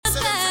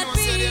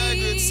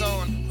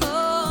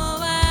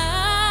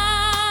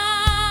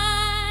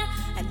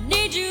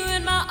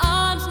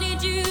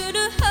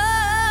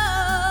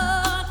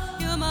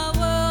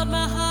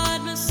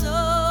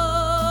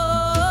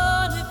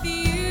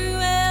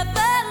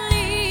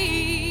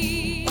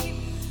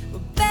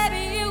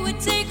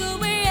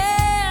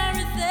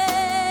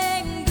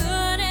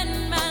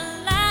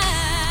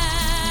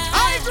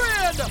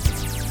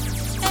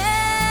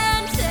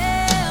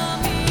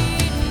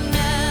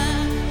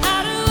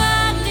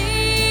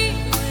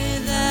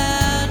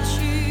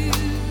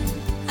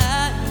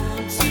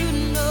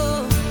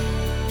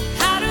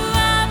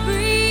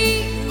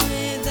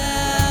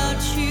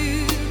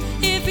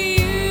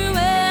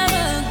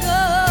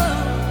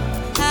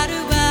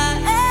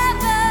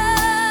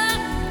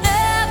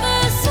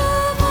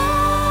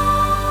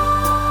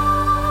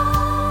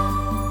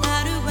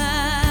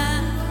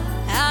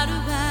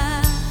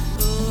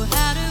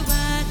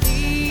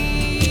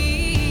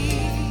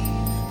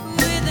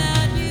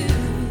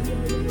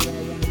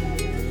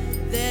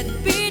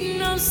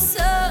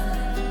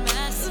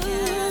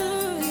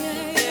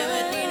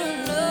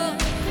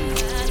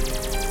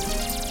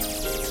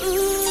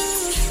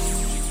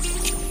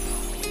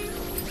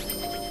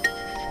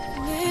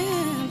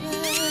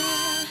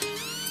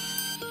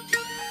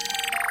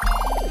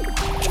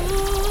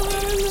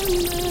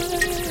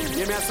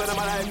I'm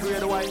a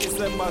grade white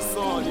December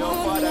son, your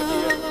father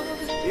here.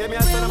 Hear me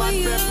a son of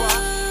man pepper.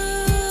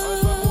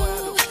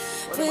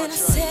 When I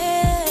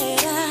said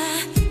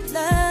I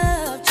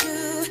loved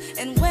you,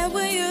 and where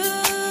were you?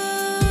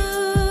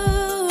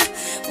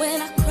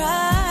 When I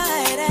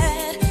cried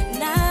at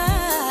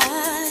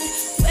night,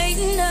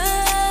 waking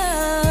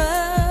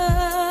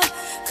up,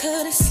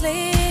 couldn't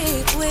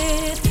sleep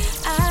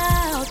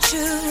without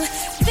you,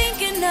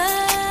 thinking of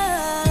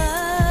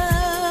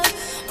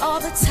all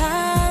the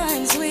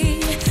times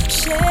we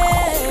shared.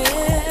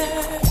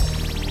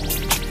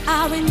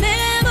 I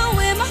remember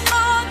when my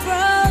heart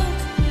broke.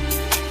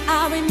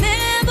 I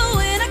remember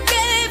when I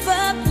gave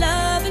up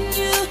loving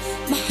you.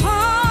 My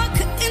heart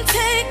couldn't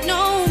take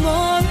no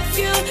more of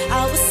you.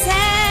 I was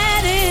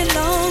sad and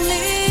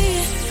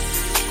lonely.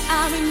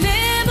 I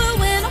remember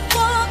when I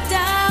walked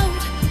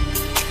out.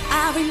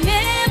 I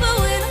remember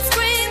when I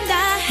screamed I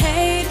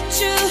hated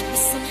you. But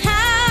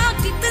somehow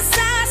deep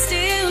inside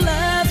still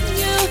loving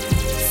you.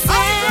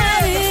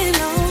 Sad and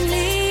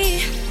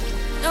lonely.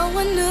 No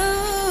one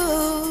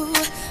knew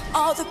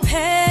all the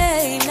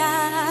pain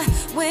I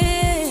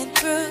went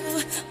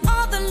through,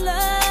 all the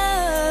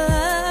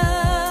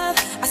love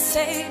I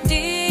saved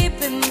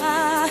deep in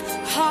my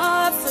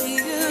heart for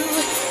you.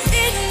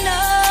 Didn't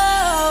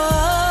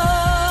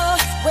know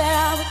where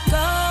I would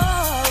go,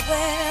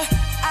 where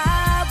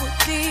I would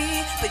be,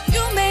 but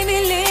you made me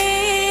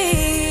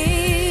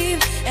leave.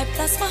 And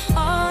plus my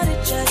heart,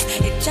 it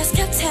just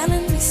kept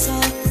telling me so.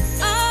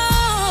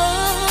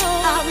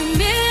 Oh, I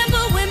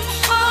remember when my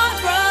heart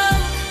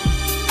broke.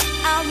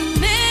 I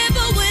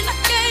remember when I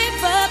gave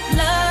up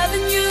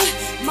loving you.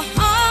 My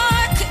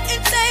heart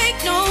couldn't take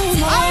no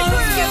more of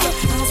you. I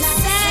was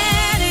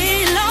sad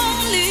and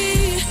lonely.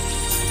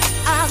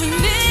 I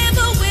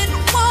remember when I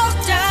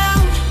walked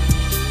out.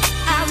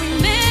 I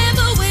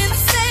remember when I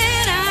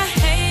said I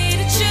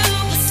hated you.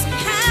 But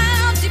somehow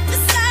deep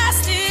inside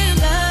still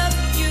love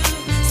you.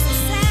 So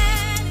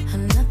sad.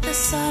 I'm not the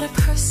sort of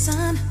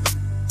person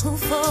who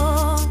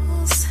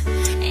falls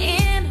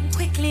in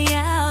quickly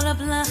out of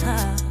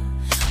love.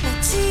 But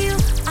to you,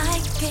 I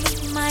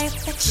gave my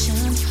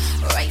affection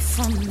right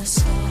from the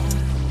start.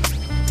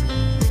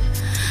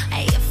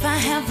 If I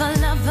have a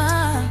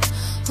lover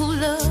who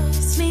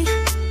loves me,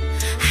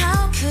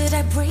 how could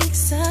I break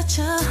such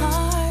a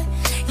heart?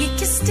 You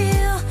can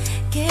still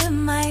get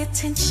my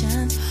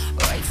attention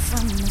right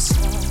from the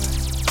start.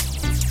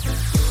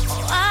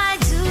 Why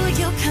do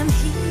you come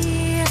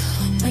here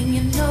when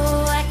you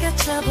know I got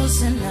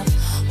troubles in love?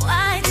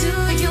 Why do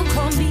you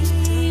call me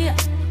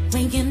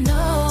when you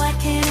know I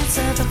can't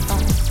answer the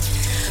phone?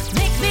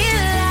 Make me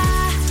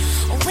lie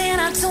when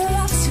I don't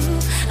want to.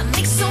 I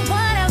make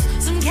someone else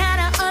some kind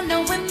of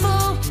unknowing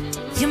fool.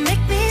 You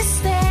make me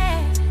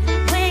stay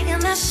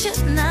when I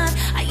should not.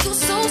 Are you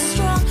so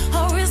strong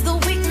or is the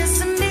weakness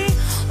in me?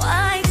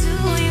 Why do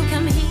you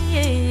come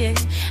here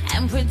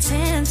and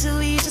pretend to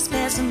be just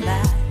passing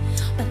by?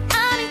 But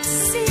I need to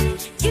see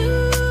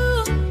you,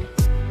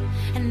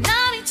 and I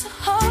need to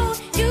hold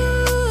you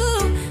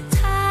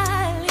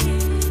tightly,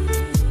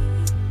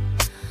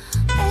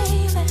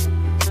 baby.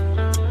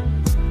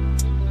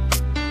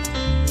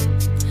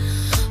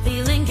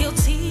 Feeling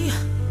guilty,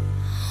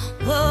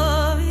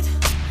 worried,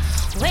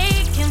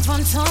 waking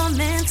from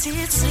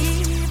tormented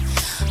sleep.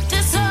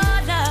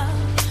 Disorder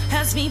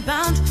has me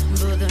bound,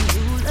 but the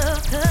new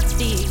love cuts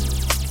deep.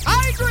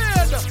 I agree.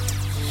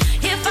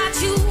 If I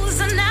choose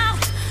her now,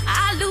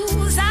 I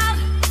lose out.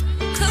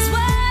 'Cause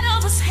one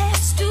of us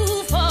has to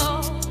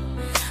fall.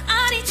 I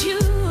need you,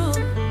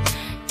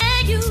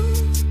 and you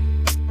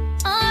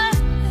are.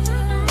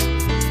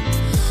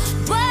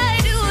 Why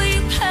do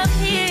you come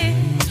here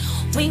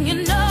when you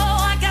know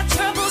I got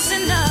troubles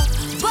enough?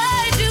 Why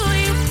do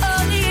you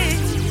come here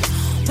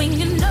when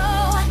you know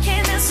I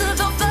can't answer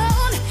the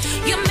phone?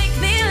 You make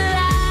me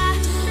lie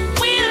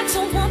when I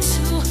don't want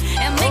to,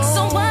 and make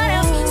someone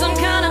else some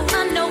kind of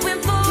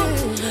unknowing fool.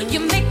 You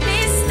make me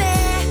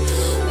stay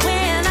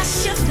when I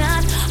should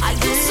not. Are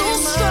you so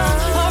strong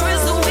or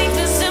is the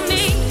weakness in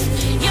me?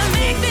 You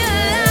make me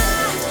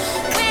lie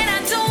when I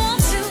don't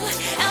want to,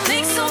 and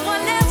make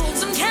someone else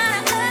some kind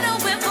of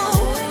unknowing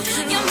fool.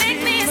 You make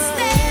me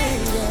stay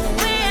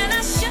when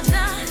I should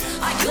not.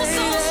 Are you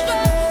so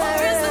strong or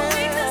is the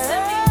weakness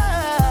in me?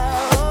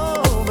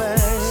 Oh,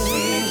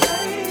 baby.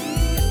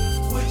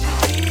 Would you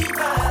be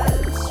my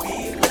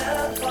sweet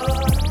love for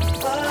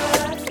a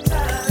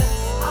lifetime?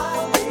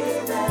 I'll be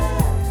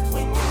there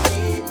when you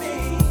need me.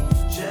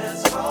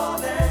 Just call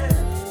and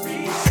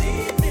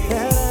receive me.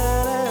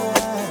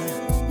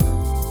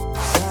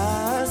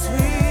 Ah,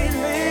 sweet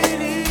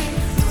lady.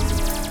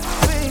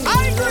 I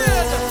agree.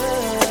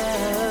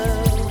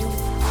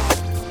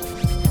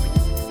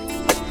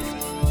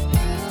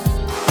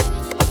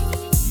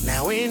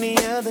 Now any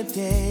other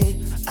day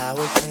I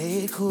would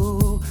play it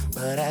cool,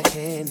 but I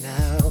can't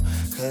now,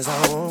 'cause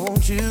I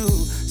want you.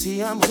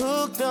 See, I'm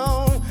hooked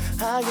on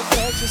how you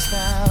flex your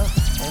style,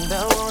 and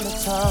I wanna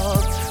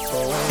talk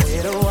for a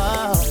little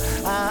while.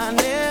 I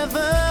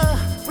never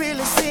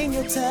really seen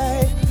your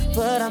type,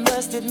 but I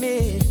must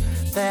admit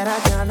that I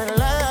kinda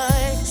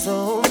like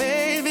So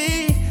maybe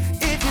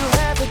if you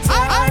have the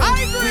time,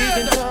 we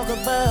can talk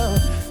about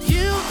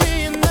you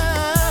being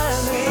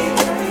mine.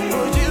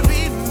 Would you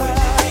be my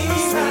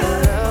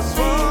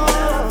sweet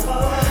love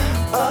for?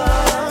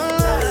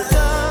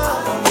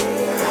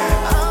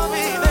 I'll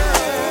be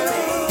there.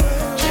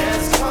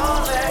 Just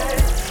call it.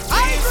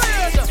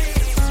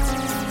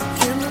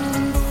 Can't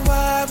remember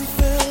why we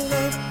fell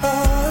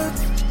apart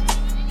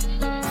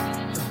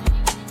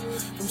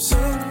from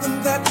something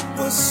that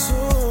was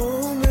so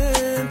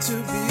meant to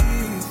be.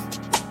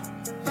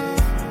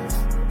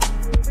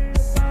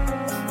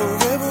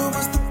 Forever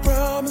was the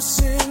promise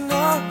in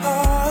our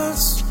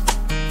hearts.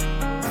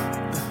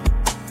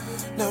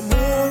 Now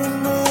more and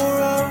more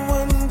I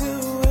wonder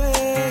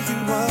where you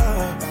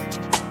are.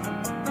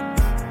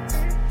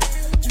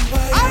 Do I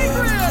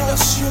ever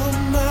cross your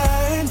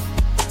mind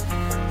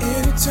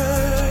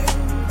anytime?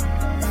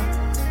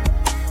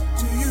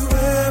 Do you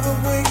ever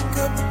wake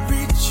up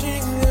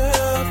reaching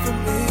out for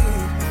me?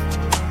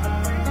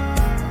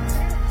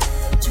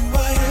 Do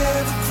I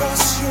ever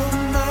cross your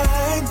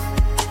mind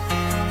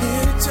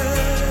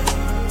anytime?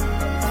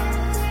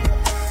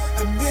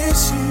 I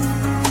miss you.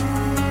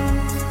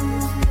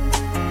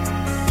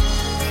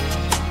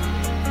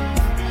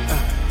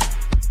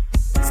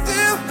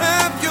 Still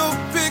have your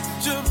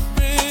picture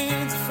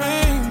in the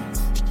frame.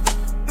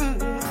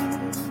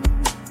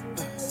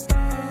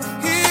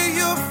 Hear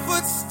your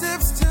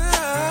footsteps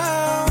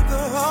down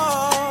the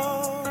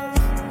hall.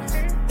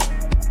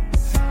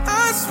 I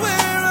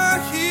swear I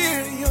hear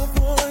your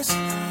voice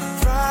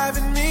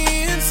driving me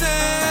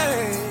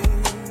insane.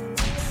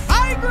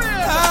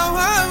 How I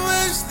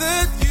wish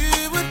that you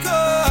would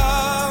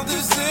call to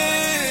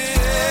say,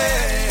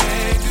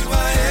 do I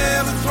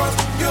ever cross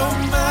your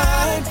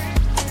mind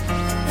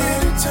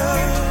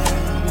anytime?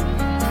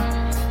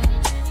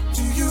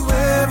 Do you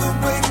ever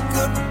wake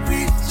up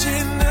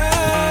reaching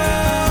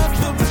out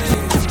for me?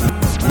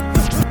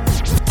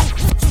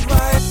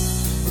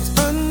 It's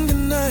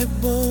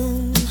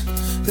undeniable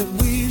that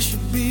we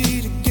should be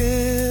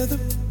together.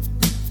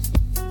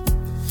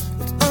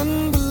 It's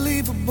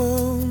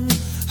unbelievable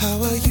how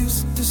I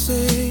used to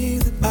say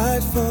that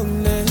I'd fall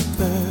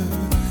never.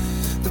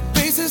 The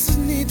basics I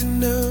need to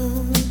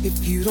know.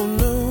 If you don't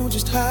know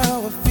just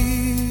how I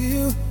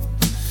feel,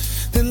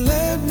 then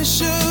let me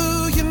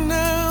show you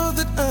now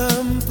that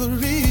I'm for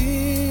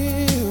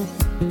real.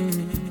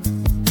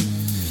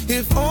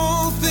 If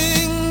all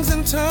things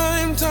in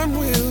time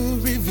will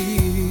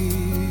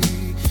reveal.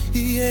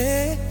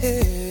 Yeah.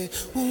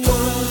 1,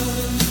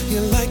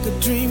 you're like a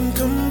dream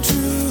come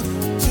true.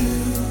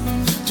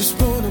 2, just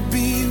wanna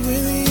be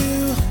with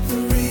you.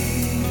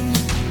 3,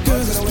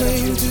 'cause it's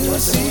plain to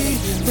see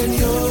that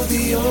you're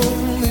the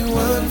only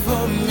one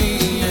for me.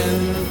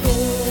 And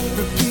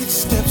 4, repeat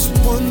steps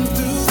 1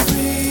 through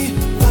 3.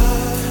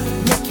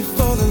 5, make you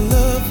fall in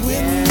love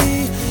with me.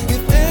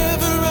 If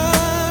ever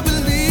I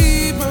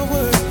believe my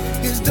work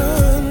is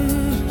done,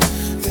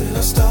 then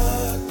I'll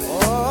start there.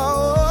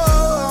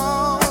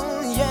 Oh,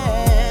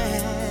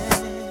 yeah.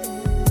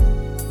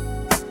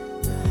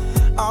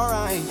 All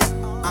right.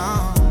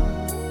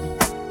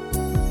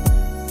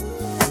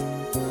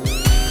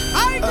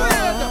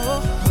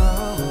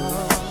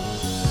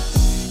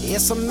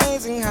 It's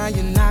amazing how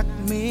you knock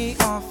me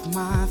off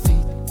my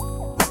feet.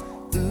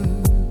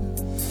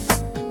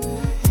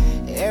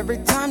 Every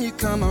time you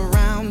come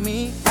around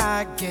me,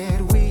 I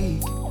get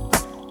weak.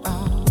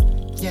 Oh,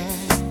 yeah.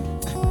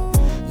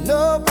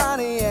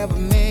 Nobody ever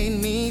made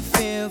me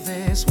feel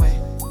this way.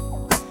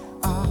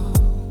 Oh,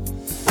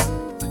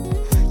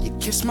 you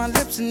kiss my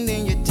lips and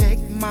then you take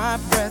my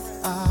breath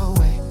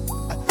away.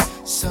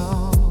 So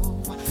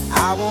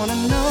I wanna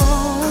know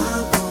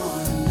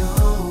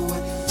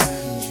what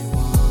turns you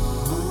on.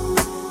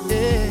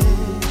 Yeah,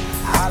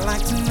 I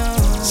like to know.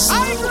 So I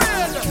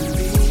can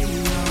be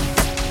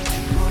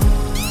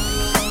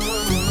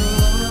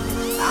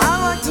I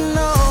like to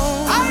know.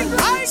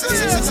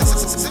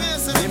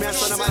 Hear me a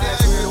son of man,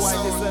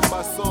 white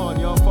December son,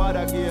 your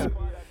father girl.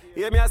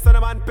 Hear me a son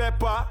of man,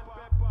 Pepper.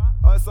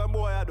 Or some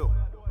boy I do.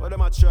 What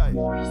them a try?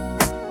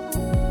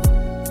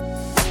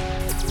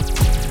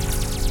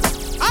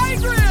 I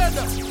grade.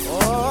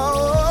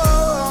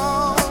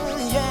 Oh,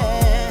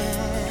 yeah.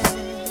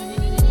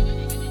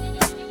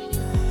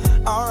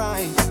 All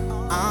right.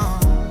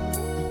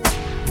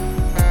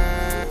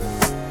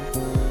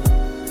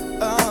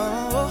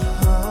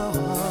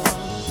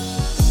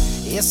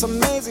 It's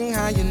amazing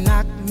how you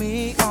knock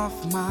me off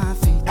my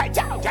feet. Hey,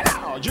 yo,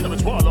 you know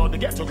it's warlord, the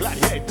ghetto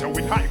gladiator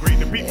with high grade,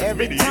 the beat,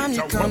 Every the time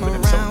you come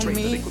around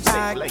me,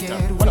 I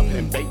get what up, weak.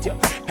 them bait ya?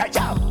 Hey,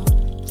 yo.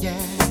 Yeah.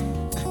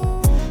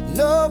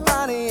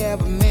 Nobody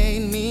ever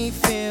made me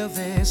feel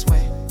this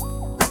way.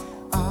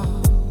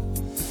 Oh,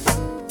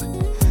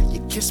 you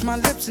kiss my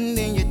lips and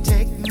then you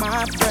take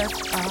my breath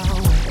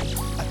away.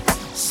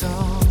 So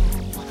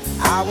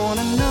I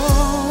wanna know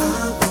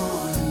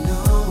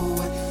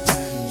what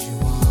turns you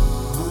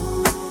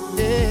on.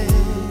 Yeah,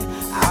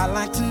 I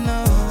like to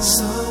know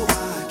so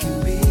I can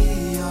be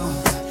all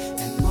that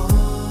and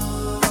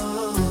more.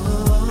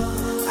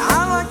 I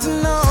like to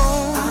know.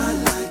 I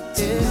like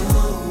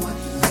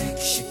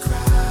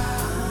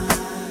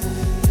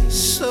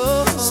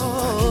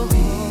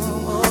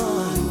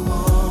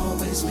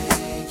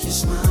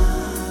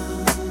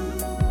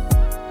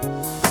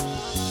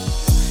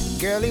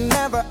Girl, he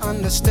never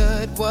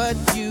understood what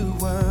you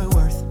were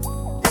worth.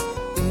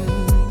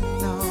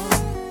 No.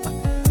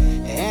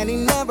 And he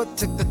never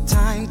took the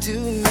time to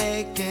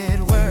make it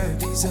work.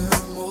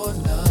 Deserve more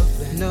love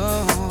than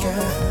no.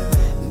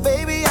 Girl.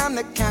 Baby, I'm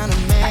the kind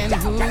of man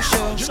who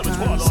shows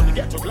concern.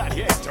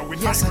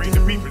 Yes, I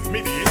do.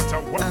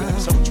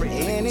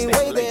 Any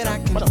way that I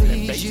can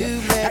please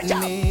you, let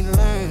me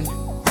learn.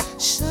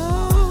 So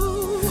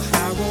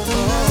I wanna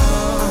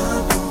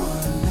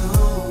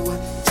know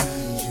what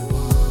turns you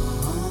on.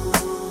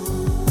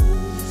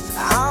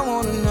 I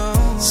wanna know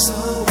so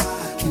I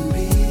can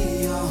be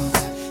all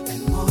that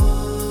and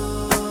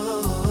more.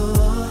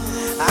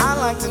 I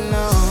like to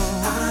know.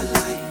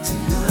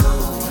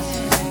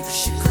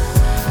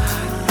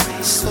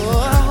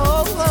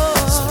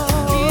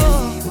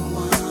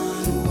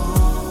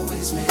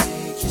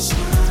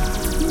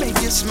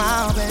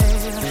 Smile,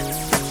 baby.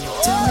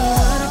 Tell me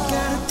what I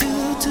gotta do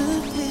to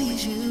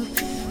please you.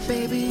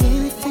 Baby,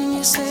 anything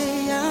you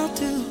say, I'll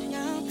do.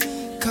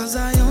 Cause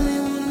I only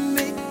wanna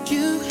make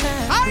you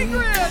happy.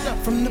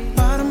 From the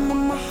bottom of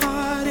my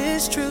heart,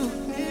 it's true.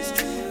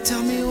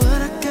 Tell me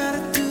what I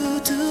gotta do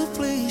to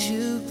please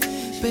you.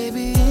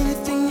 Baby,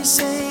 anything you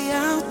say,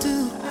 I'll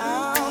do.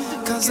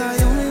 Cause I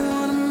only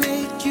wanna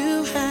make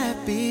you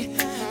happy.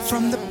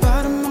 From the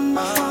bottom of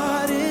my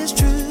heart, it's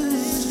true.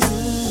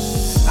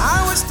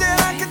 I wish that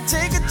I could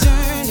take a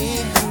journey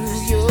through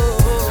your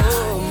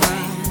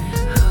mind.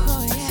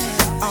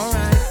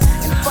 Alright,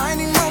 and find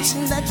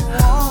emotion that you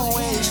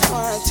always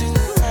try to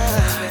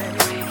hide.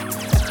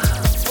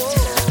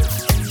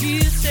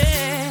 You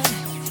said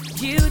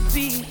you'd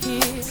be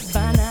here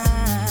by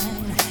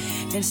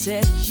 9 and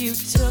said you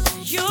took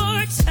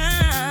your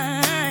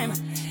time.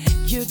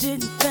 You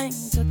didn't think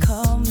to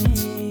call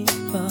me,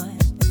 but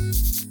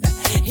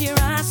here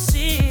I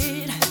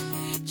sit,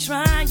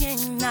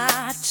 trying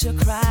not to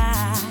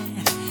cry,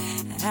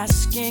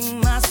 asking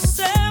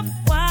myself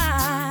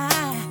why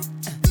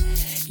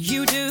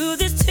you do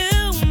this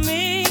to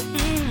me,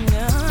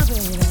 oh,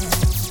 baby.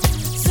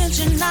 Since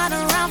you're not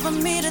around for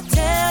me to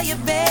tell you,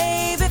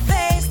 baby,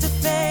 face to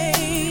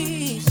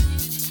face,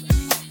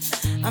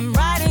 I'm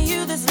writing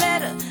you this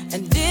letter,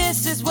 and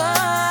this is what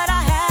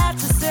I have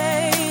to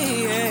say.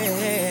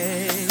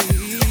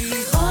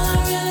 All I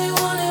really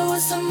wanted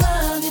was some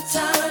of your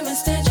time.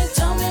 Instead, you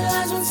told me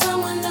lies when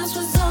someone else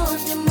was on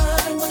your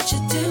mind. What you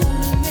do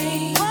to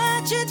me?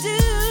 What you do?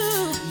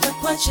 Look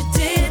what you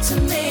did to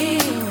me.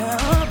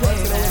 Oh,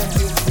 baby.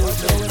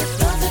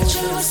 Thought that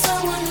you were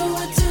someone who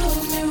would do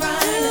me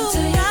right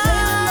until you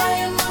played my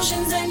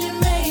emotions and you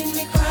made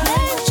me cry.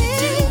 What you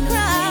do to me?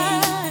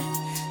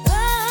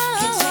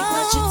 Can't take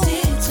what you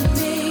did to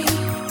me.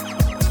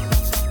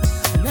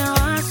 Now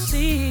I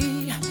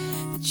see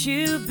that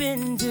you've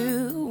been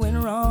doing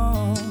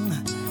wrong,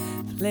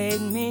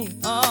 played me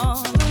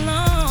all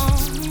along,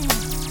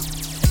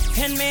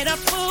 and made a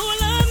fool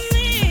of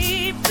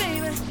me,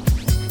 baby.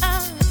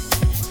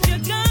 You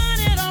got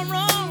it all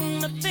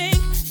wrong to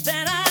think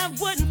that I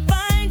wouldn't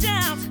find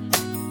out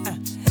that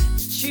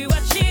you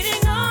are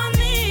cheating on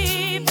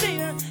me,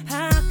 baby.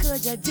 How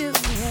could you do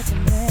it to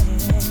me?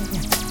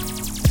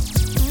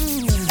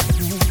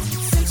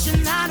 Since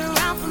you're not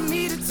around for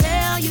me to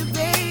tell you,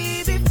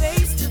 baby,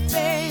 face to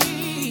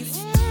face,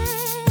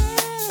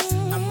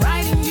 I'm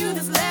writing you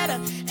this letter,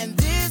 and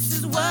this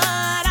is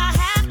what I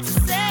have to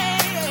say.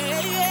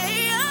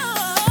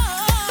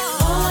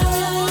 All I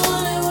really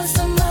wanted was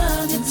some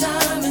of your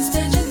time.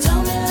 Instead, you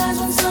told me lies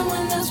when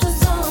someone else was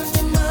on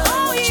your mind.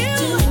 All you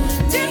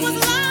did was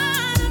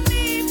lie to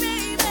me,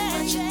 baby.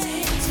 What you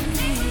did to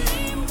me?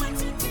 What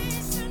you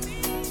did to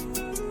me?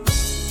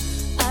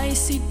 I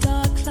see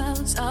dark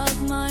clouds out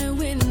my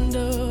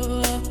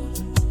window.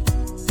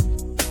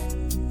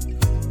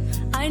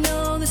 I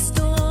know the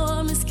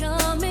storm is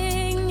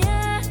coming,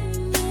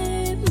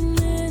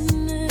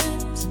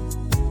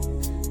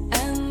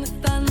 and the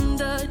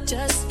thunder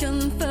just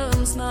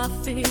confirms my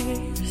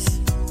fears.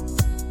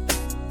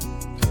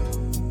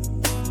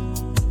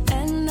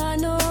 And I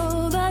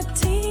know that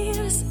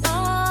tears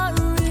are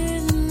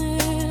in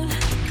it.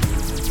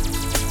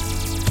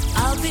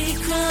 I'll be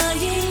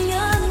crying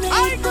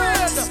underneath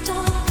the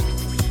storm.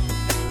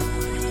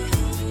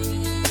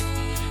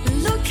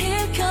 Look,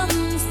 here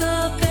comes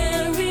the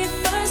very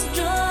first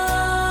drop.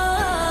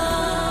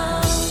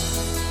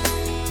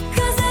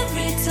 'Cause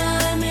every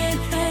time it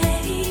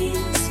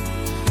rains,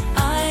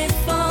 I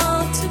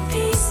fall to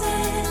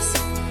pieces.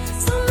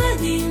 So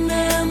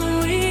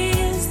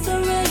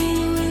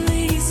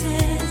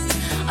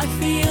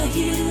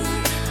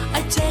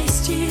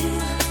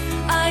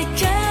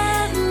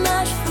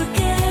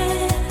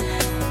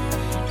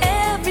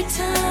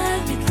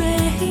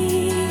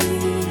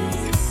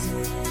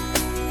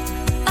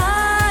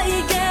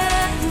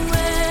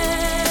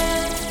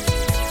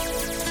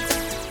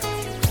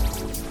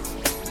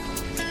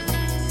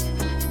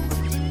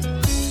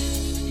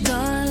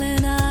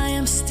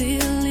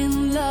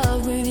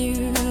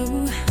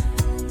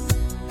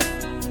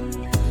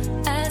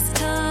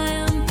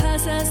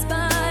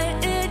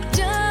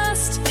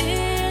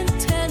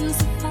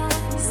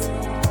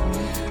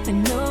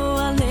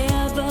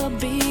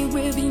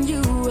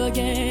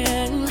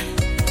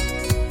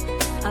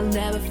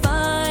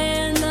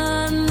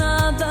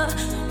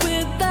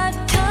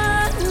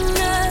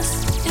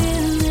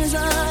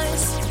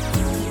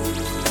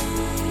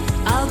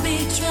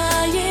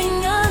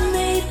trying,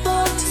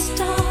 unable to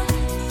stop.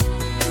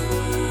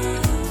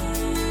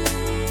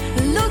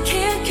 Look,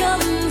 here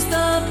comes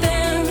the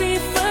very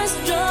first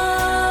drop.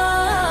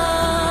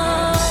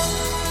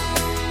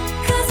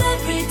 'Cause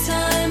every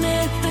time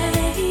it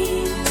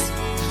rains,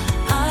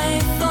 I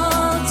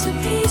fall to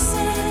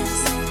pieces.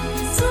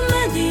 So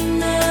many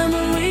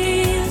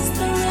memories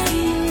the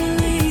rain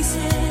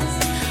releases.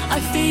 I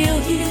feel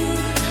you,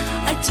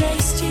 I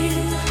taste you,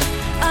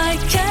 I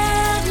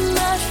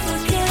cannot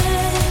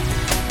forget.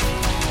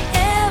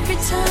 Every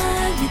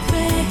time it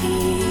rains,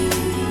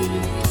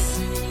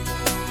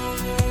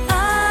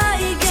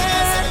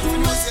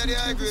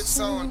 I get the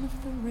sound of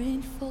the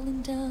rain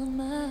falling down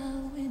my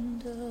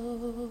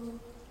window.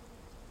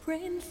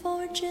 Praying for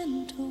a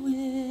gentle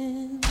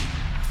wind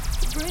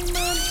to bring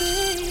my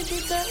baby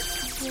back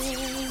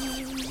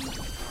again.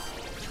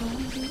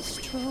 Trying to be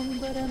strong,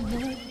 but I'm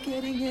not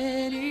getting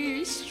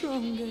any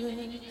stronger.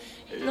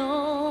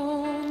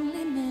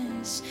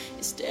 Loneliness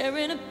is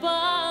staring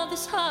upon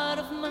this heart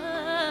of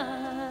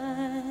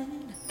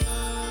mine.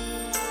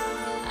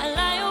 I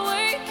lie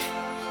awake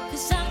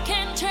 'cause I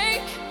can't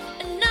take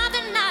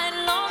another night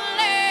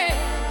lonely.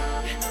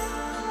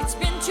 It's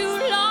been too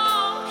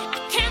long, I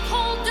can't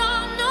hold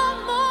on no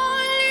more.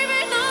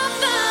 Leaving on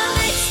the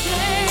next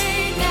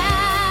day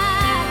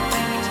night,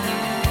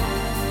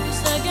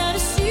 'cause I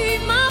gotta see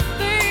my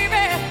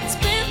baby. It's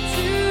been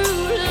too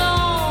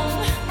long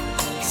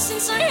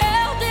since I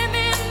held him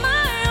in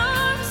my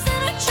arms,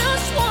 and I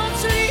just want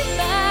to leave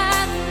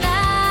that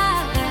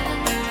night.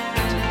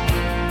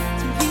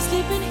 To be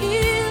sleeping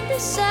here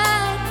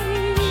beside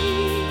me,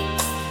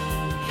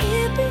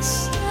 here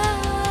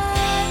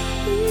beside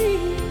me.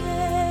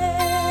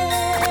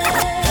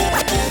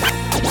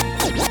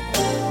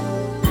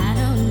 I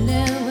don't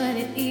know what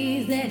it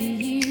is that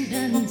you've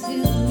done to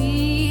me,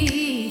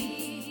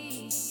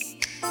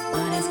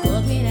 but it's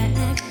caused me to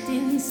act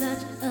in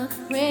such a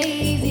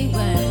crazy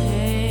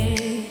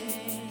way.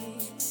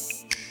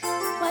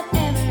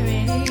 Whatever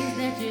it is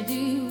that you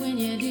do when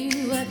you do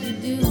what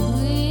you're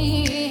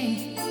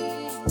doing,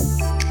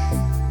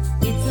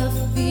 it's a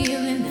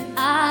feeling that I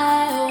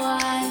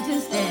want to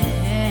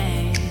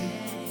stay.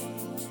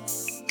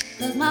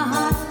 'Cause my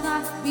heart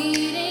starts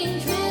beating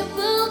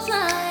triple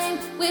time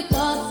with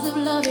thoughts of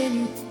loving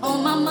on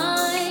my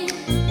mind.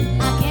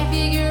 I can't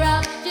figure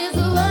out just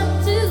what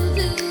to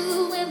do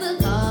when the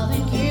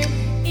calling here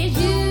is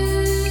you.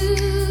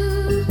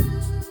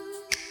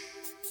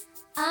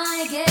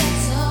 I get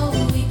so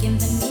weak in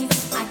the knees,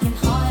 I can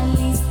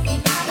hardly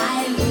speak. I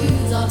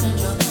lose all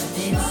control.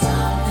 Then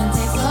something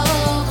takes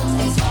over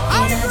me.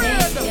 In a day,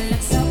 you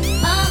look so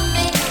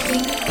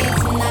amazing.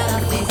 It's not a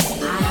face.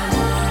 I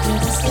want you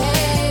to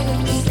stay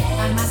with me.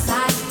 By my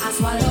side, I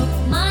swallow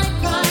my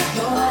pride.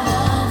 Your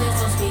love is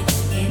so sweet,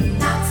 it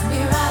knocks me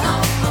right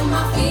off of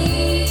my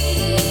feet.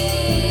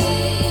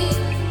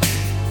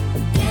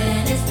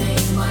 Can't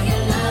explain why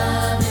your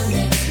love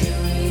makes me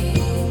weak.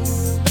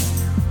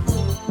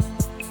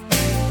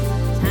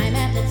 Time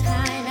after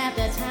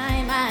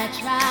time, I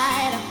try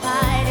to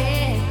fight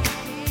it.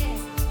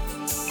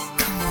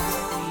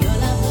 Your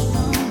love is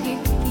strong, it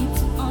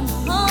keeps on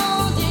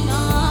holding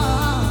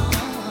on.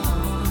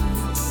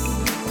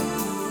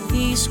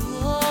 These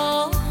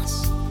walls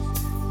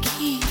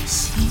keep a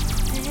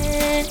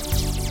secret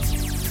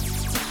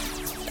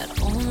that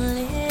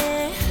only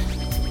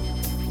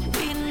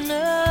we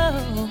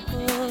know.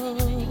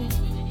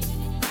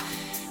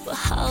 But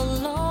how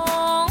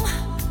long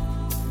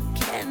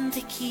can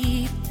they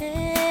keep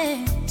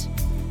it?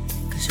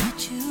 'Cause when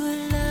two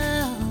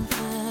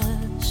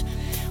lovers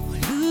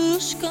will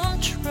lose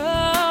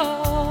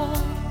control,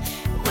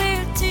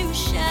 we're two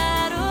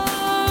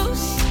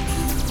shadows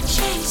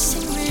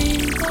chasing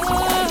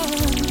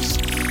rainbows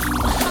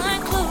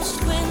behind closed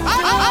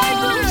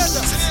windows.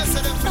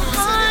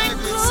 Behind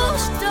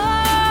closed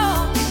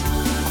doors,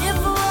 if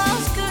it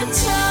was good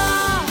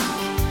talk,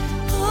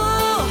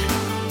 oh,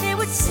 they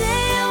would say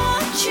I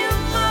want you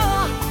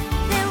more.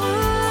 They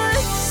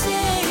would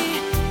say,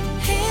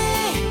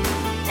 hey,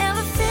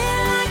 never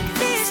felt like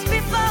this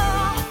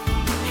before,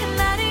 and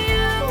that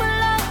you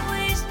will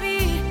always be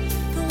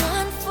the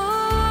one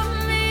for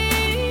me.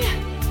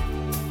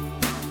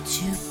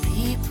 Two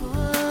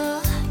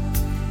people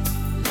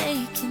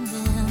making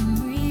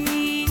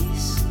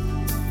memories,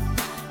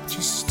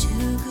 just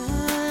too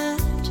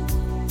good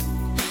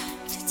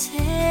to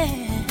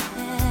tell.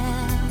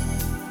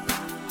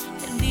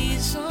 And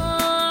these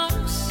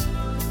arms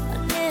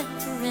are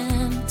never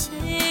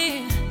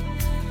empty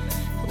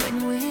when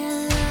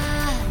we're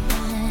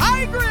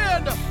lying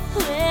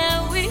where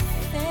we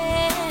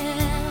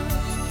fell.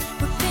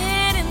 We're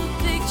painting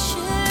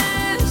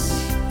pictures,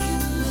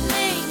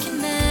 making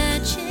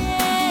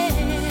magic,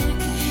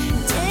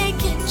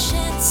 taking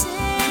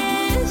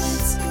chances,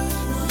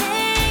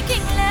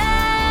 making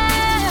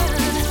love.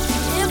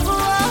 If it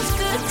was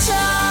good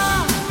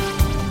talk,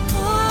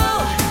 oh,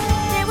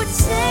 they would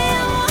say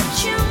I want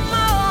you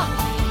more.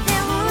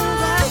 They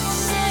would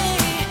say,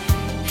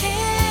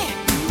 hey,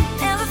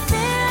 never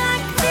felt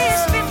like this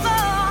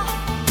before,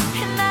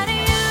 and that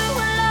you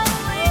will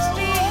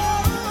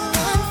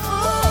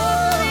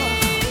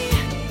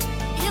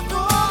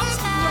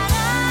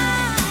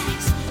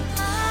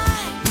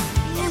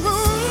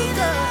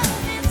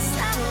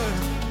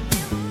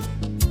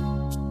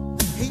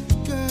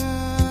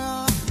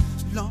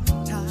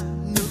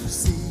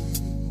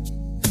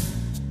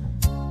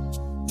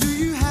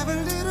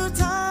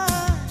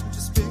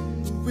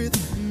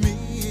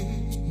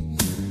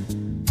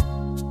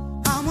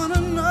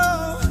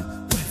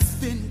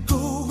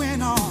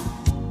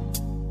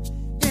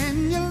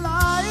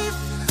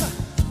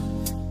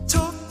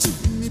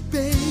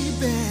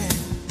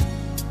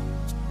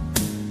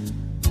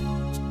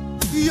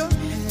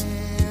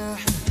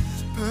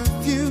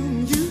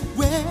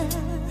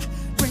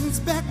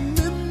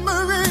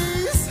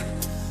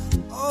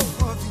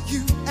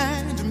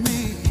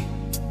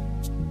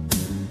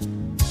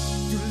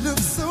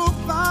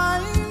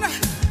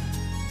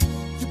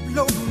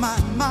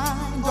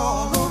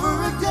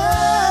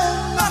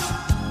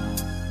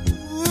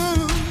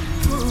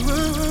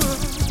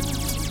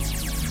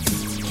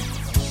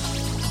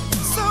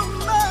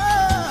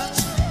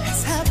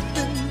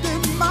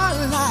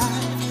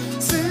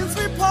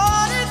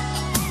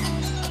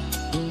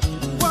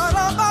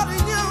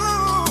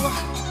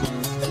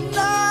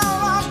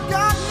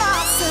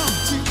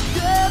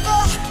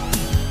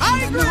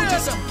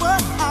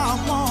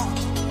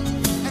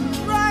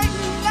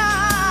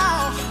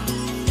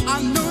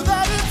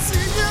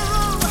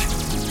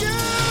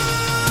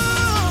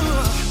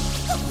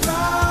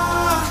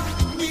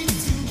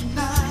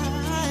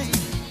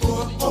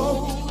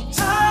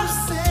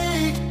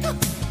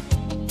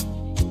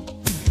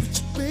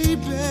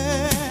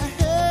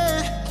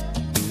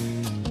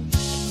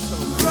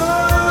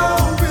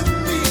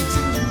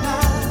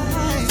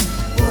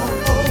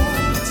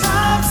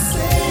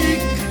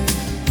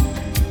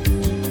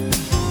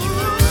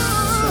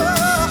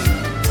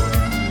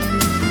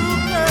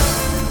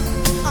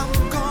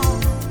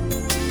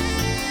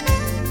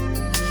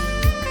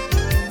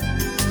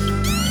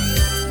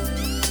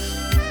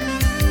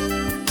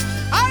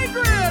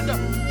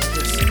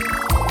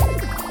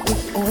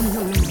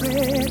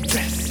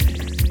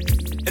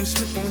and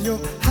slip on your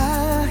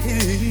high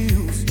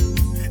heels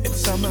and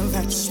some of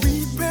that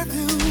sweet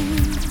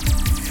perfume.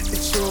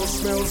 It sure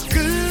smells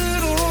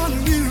good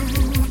on you.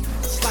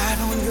 Slide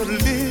on your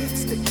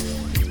lipstick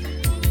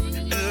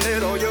and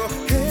let all your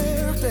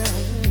hair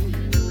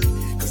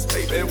down. 'Cause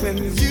baby, when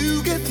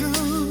you get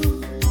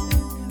through,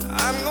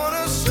 I'm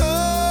gonna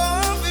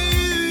show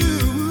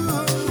you.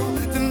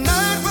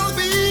 Tonight will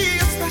be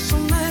a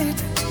special night,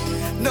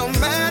 no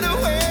matter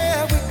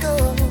where we go.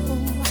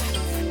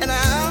 And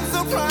I'm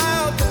so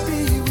proud to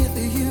be with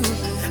you.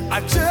 I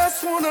just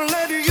wanna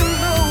let you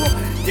know,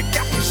 you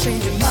got me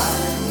singing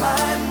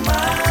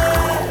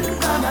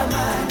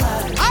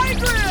I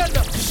agree.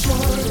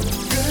 Sure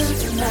good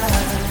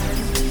tonight.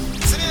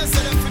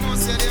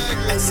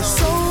 And you're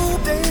so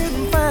damn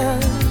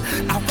fine.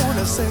 I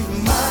wanna say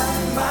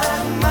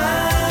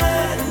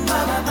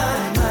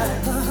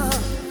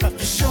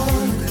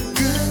sure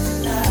good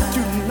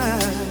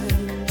tonight.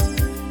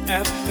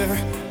 After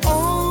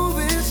all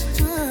this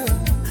time,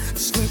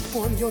 slip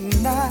on your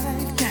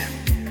nightgown,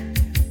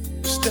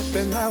 step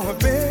in our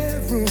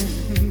bedroom.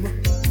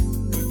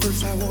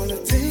 First I wanna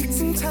take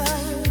some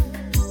time.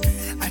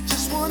 I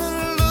just wanna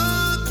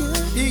look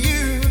at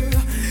you.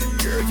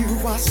 Girl, you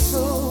are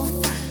so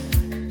fine.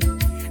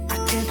 I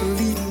can't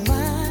believe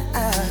my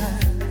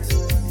eyes.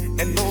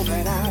 And all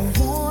that I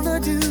wanna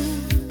do,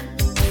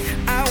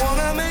 I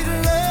wanna make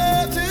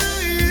love to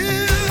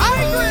you. I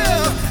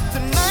will.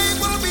 Tonight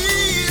will be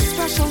a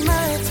special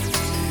night,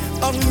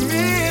 a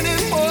many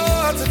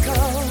more to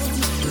come.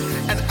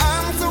 And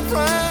I'm so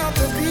proud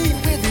to be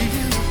with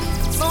you,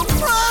 so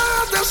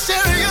proud to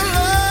share your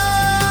love.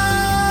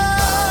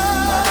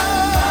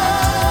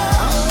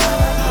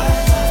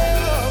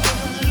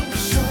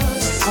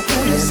 I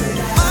wanna say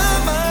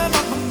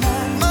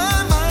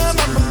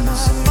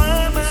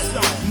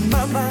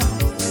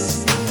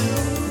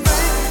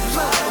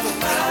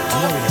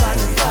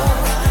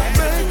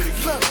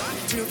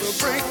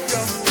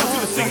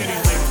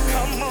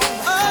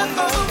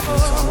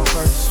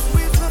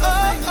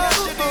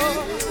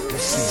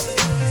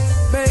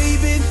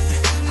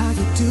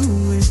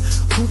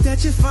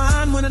you're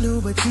fine when I know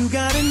what you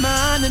got in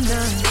mind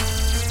tonight.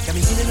 Got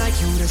me feeling like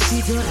you the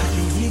sea girl, I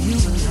can't leave you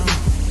alone.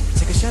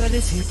 Take a shot of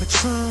this here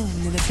Patron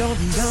and it's gonna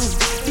be on.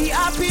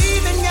 VIP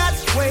then got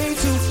way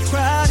too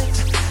crowded.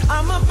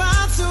 I'm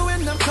about to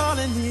and I'm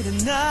calling it a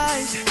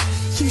night.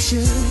 You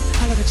should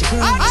holler at your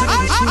girl, tell her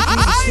that you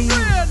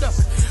can see.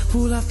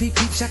 Pull off beep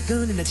beep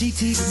shotgun in the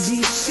GT with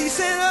me. She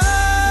said, oh,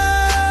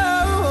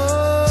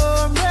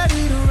 I'm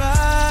ready to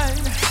ride.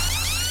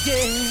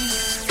 Yeah,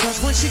 'cause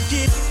once you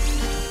get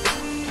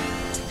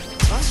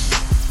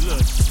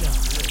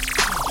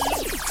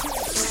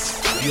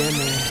yeah,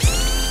 man.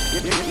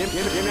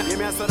 Give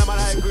me a son of man,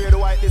 I agree the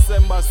White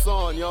December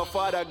son, your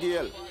father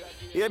girl.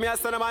 Give me a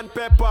son of man,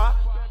 Pepper.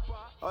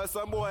 Or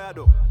some boy I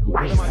do.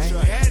 I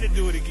had to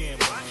do it again,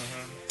 boy.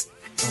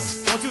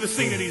 I want you to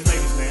sing to these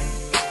ladies, man.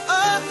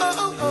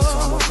 So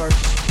I'm on first.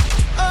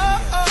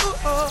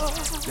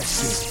 Let's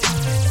see.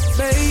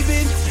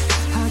 Baby,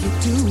 how you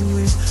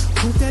doing?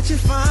 Hope that you're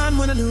fine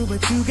when I know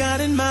what you got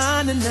in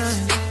mind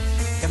tonight.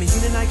 Got me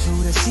feeling like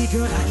you the sea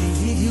girl, I can't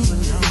leave you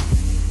alone.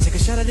 Take a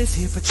shot of this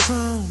here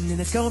Patron and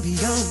it's gonna be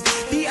on.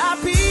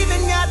 VIP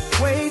then got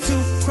way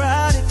too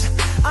crowded.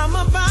 I'm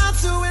about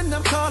to and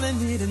I'm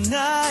calling it a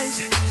night.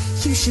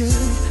 You should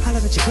holler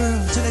at your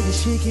girl, tell her you're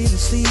shaking the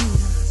sleeve.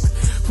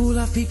 Pull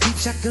off beep beep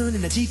shotgun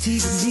in the GT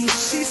with me.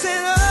 She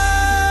said, oh,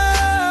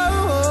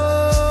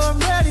 I'm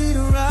ready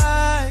to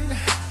ride. I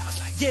was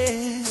like,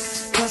 yeah,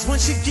 'cause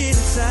once you get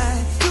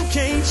inside, you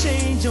can't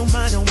change your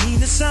mind. Don't mean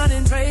to sound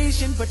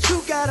impatient, but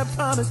you gotta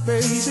promise,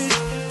 baby.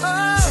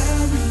 Oh,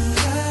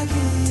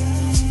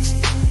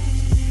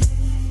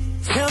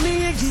 tell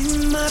me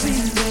again, my baby.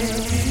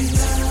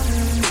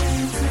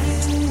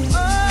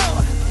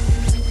 Oh,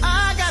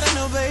 I gotta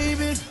know,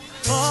 baby.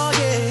 Oh,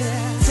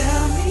 yeah.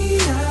 Tell me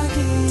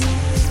again.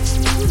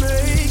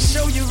 Make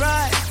sure you're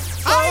right.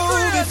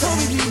 Oh, before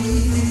we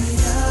leave.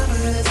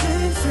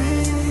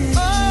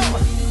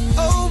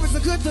 Oh, it's a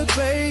good look,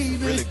 baby.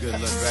 Really good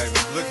look, baby.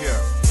 Look here.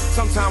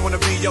 Sometime wanna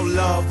be your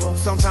lover,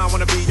 sometime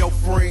wanna be your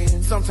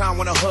friend, sometime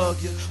wanna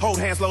hug you, hold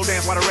hands, slow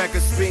dance while the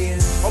record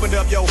spins. Opened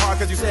up your heart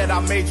 'cause you said I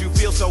made you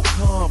feel so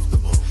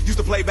comfortable. Used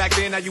to play back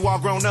then, now you all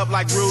grown up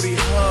like Rudy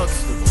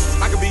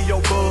Huxtable. I could be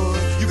your bud,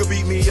 you could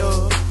beat me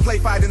up. Play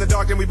fight in the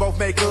dark and we both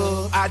make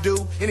up. I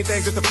do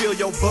anything just to feel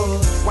your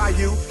buzz. Why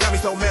you got me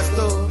so messed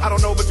up? I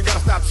don't know, but you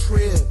gotta stop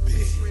tripping.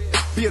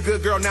 Be a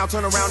good girl now,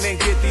 turn around and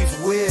get these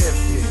whipped.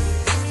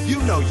 You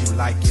know you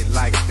like it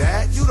like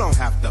that. You don't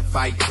have to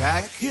fight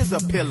back. Here's a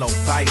pillow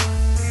fight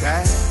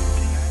that.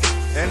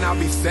 And I'll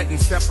be setting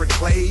separate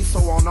plays, so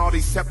on all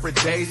these separate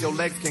days, your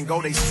legs can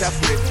go their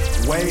separate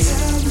ways.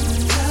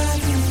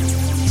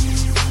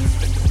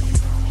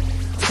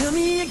 Tell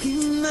me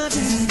again, my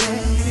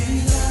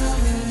baby.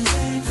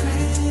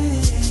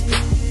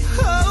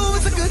 Oh,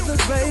 it's a good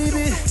look,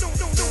 baby.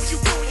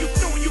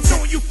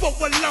 You for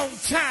a long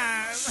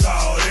time.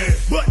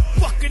 But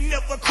fuck could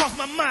never cross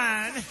my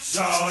mind.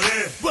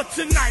 Shawty, But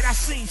tonight I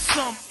seen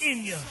something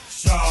in you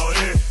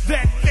shawty,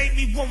 that made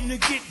me wanna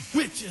get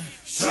with you.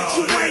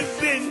 You ain't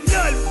been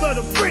nothing but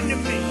a friend to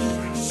me.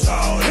 And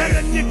shawty,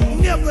 a nigga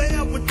never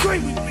ever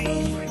drink with me.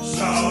 Up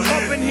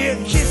shawty, in here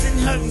kissing,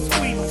 hugging,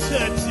 sweet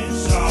touching.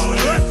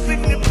 Shawty. Up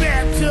in the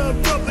bathtub,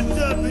 rubber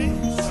dubbing.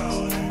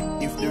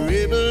 If the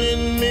rebel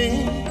in me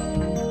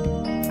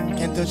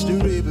can touch the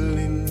rebel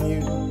in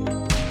you,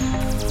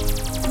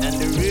 and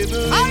the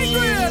rebel in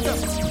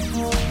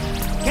you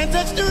can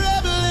touch the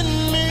rebel in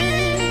me,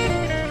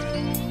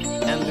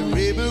 and the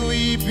rebel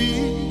we be,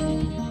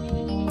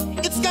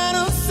 it's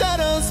gonna set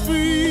us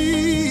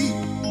free.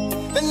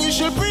 Then you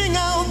should bring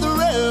out the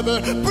rebel,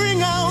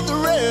 bring out the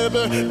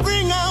rebel,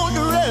 bring out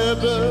the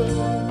rebel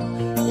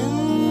in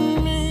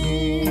me.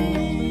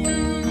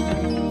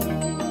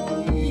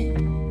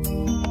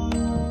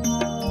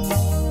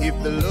 If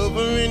the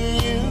lover in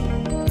you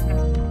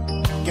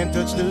can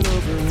touch the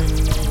lover in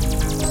me,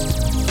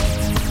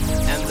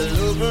 and the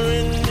lover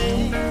in me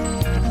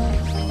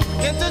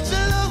can touch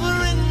the lover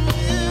in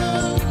you,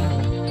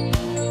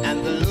 and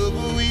the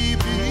lover we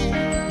be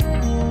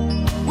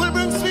will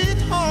bring sweet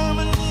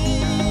harmony.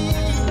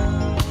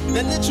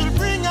 Then it should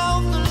bring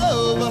out the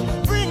love,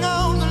 bring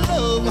out the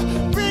love,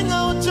 bring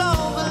out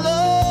all the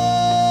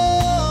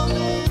love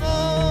in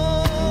us.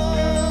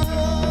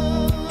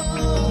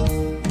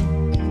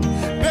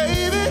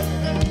 Baby,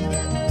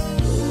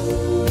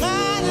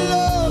 my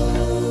love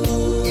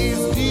is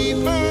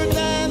deeper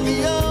than the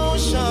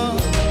ocean.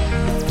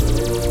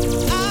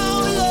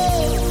 Our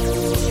love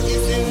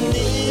is in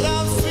need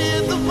of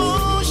sweet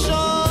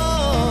devotion.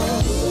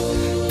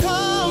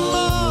 Come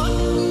on,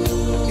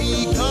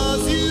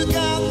 because you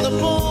got the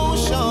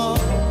potion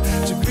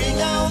to bring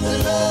out the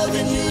love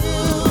in you.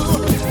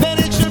 Then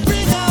it should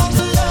bring out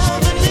the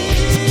love in me.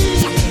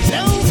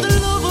 Now the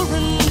lover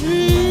in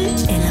me.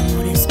 El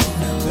amor es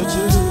puro. Touch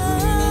the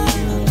lover in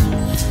you.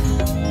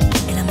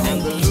 El amor And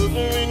the entiende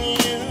lover in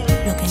you.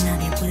 lo que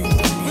nadie puede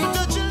entender.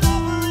 Touch the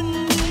lover in me.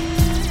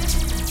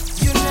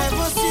 You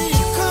never see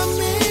it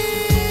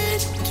coming.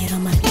 Quiero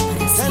amarte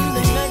para And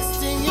the siempre. next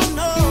thing you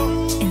know,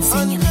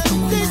 Enséñame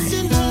cómo amar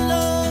unconditional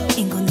love.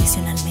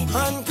 incondicionalmente.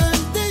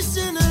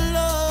 Unconditional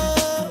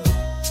love.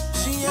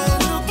 She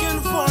ain't looking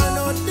for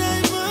no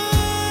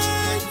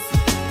diamonds,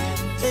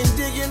 ain't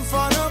digging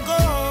for no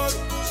gold.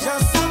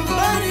 Just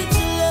somebody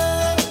to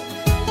love.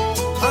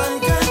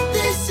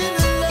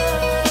 Unconditional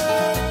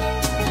love.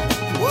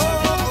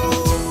 Whoa.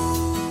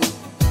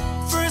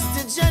 1st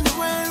of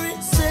January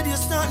said you're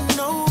starting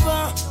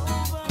over.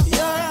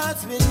 Your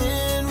heart's been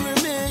in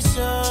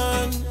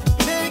remission,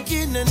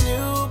 making a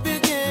new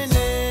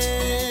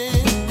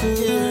beginning.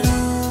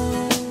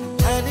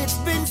 Yeah. And it's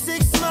been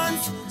 6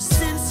 months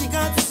since he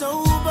got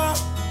sober,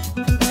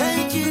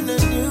 taking a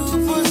new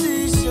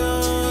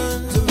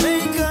position to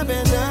make a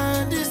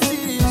better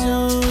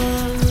decision.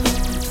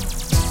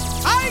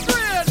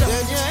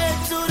 Then you head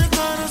to the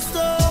corner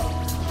store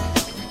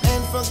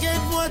and forget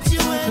what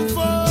you went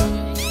for.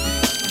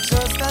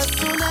 Just as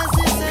soon as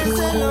he says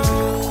hello,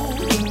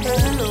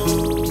 hello,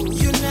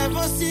 you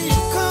never see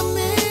it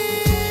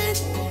coming.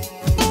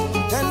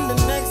 And the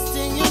next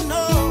thing you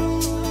know,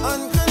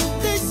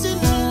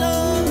 unconditional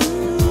love,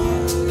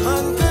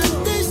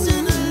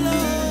 unconditional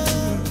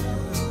love.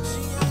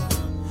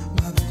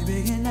 My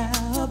baby and I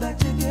are back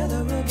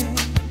together again.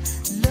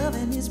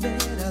 Loving is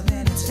better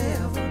than it's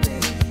ever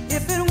been.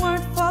 If it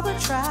weren't for the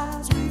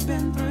trials we've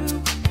been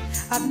through,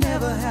 I'd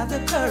never have the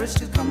courage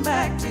to come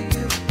back to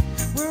you.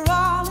 We're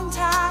all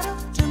entitled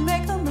to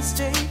make a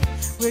mistake.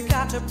 We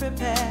got to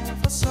prepare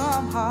for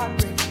some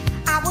heartbreak.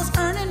 I was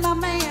earning my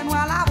man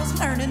while I was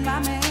learning my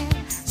man.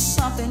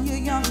 Something you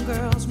young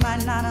girls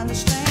might not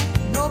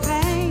understand. No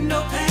pain,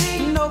 no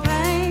pain, no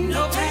pain,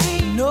 no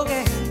pain, no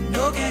gain,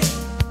 no gain,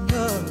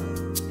 no.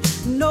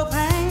 No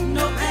pain,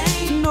 no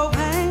pain, no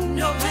pain,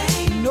 no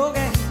pain, no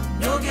gain,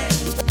 no gain.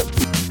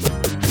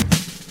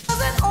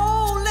 There's an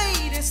old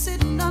lady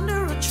sitting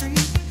under a tree.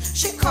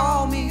 She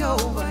called me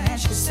over and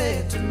she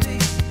said to me,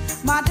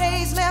 my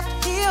days left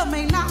here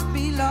may not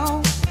be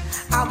long.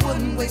 I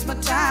wouldn't waste my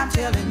time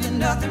telling you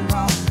nothing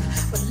wrong.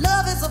 But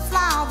love is a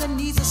flower that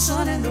needs the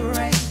sun and the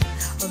rain.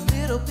 A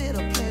little bit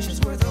of pleasure's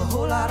worth a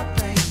whole lot of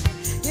pain.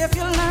 If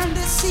you learn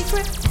this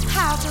secret,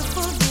 how to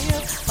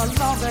forgive, a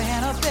longer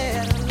and a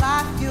better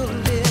life you'll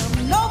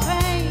live. No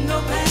pain,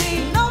 no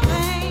pain, no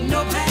pain,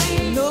 no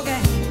pain, no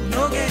gain,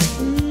 no gain.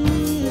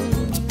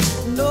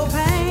 No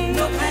pain,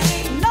 no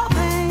pain, no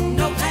pain,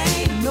 no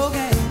pain, no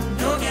gain,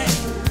 no gain.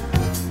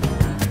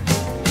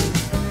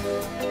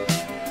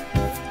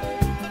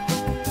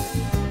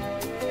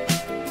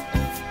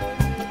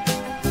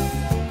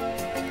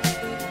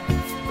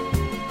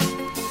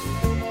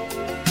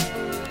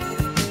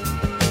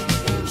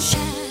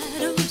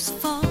 Shadows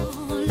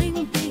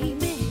falling,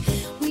 baby.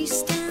 We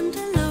stand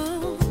alone.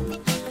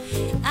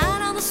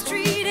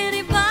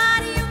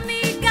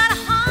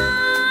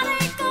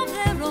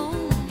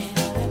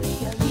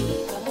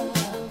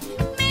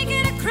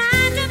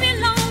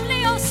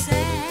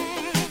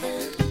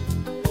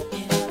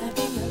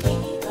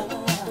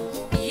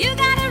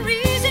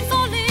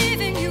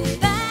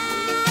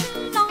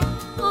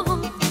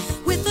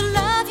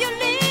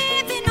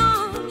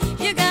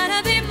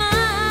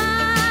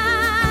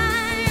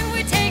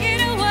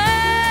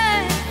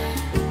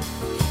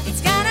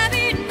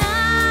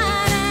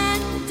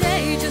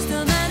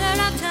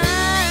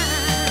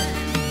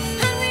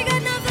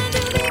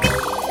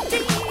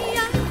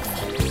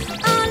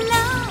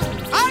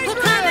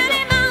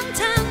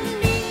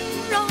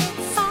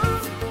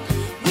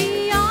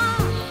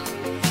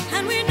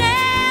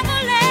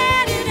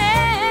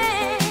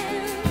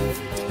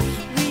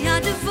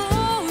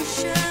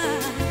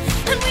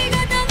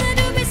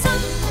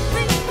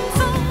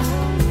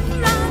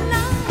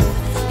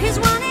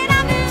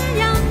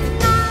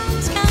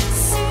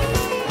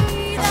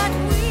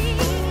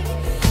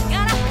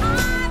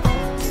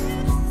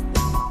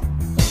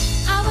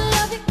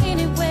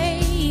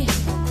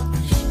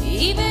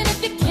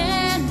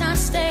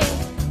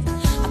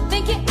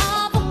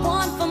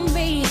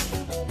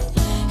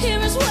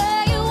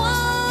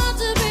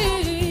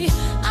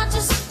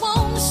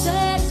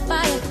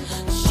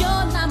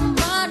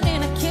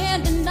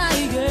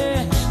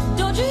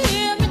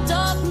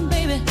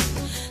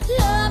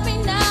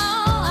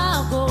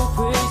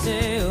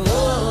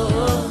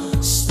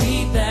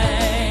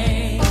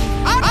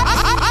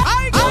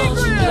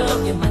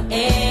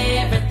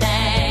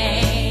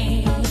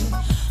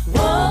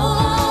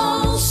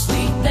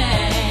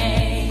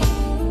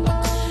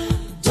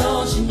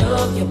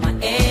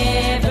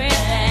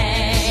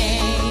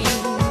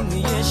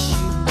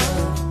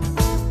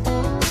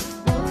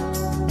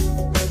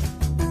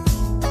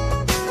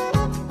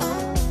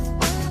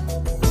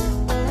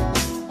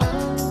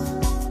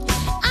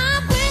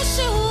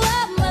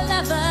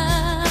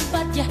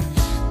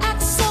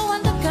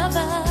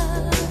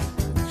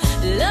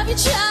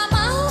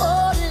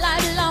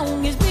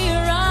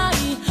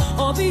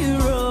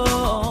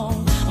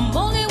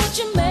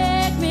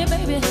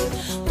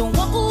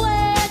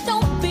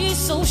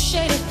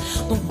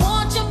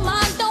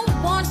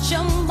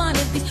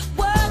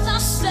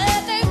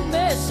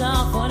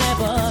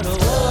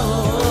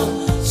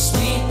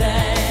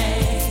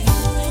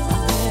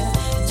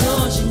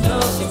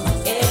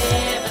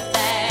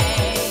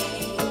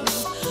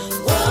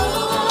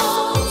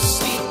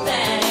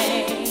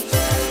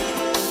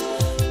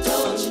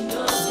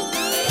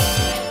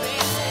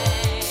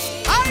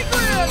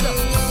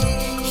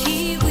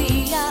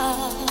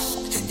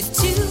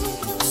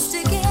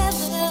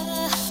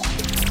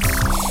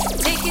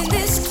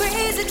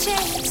 the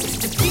chances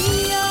to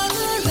be all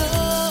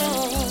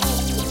alone.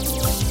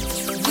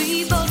 We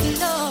both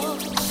know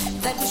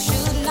that we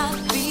should not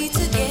be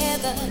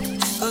together.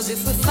 'Cause if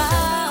we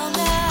found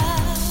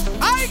out,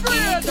 it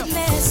could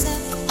mess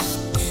up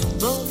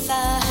both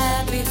our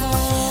happy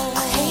homes.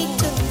 I hate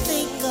to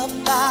think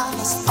about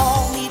us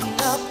all meeting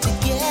up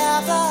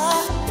together.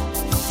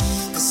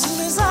 As soon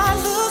as I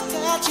look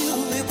at you,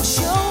 it will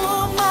show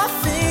on my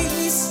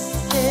face.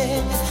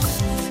 Yeah.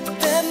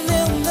 Then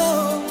they'll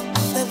know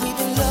that we've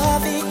been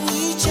loving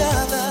each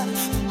other.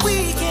 We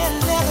can't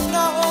let them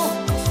know.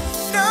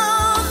 No,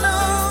 no,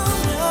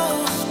 no.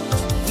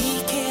 We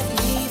can't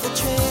leave a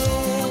trace.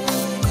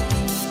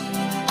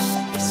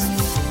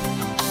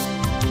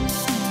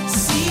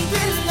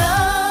 Secret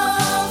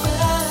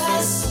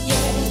lovers,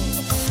 yeah,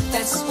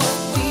 that's what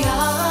we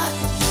are.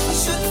 We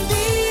shouldn't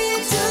be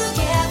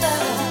together,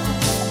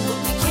 but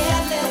we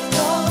can't let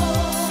go.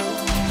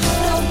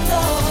 No,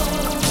 no,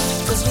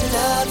 'cause we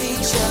love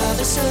each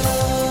other so.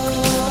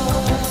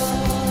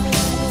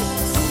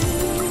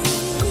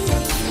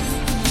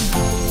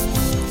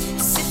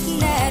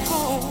 Sitting at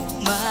home,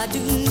 I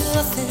do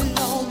nothing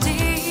all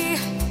day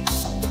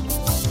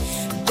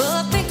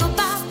but think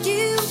about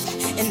you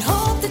and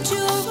hope that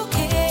you're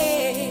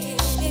okay.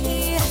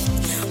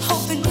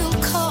 Hoping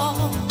you'll call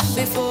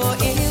before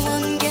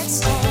anyone gets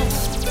home.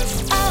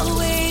 I'll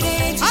wait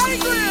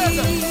anxiously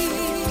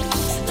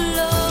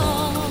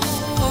alone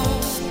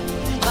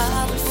by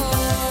the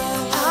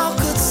phone. How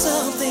could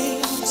something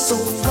so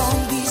wrong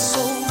be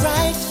so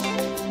right?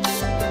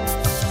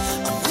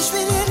 I wish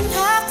we didn't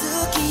have to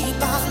keep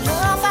our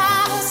love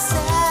out of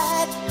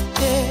sight.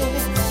 Yeah.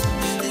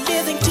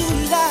 Living two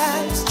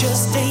lives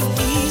just ain't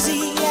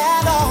easy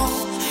at all.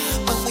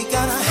 But we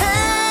gotta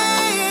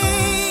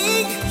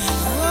hang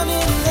on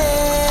in there.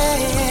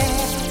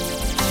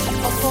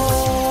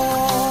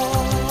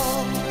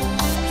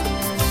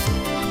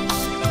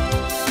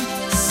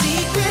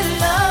 Secret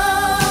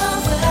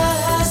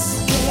lovers,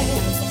 yeah,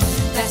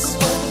 that's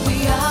what we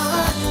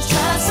are.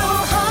 Try so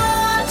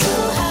hard to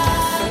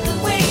hide the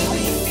way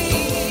we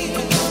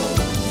feel.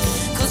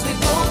 'Cause we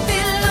both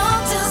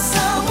belong to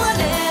someone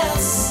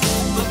else,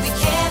 but we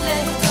can't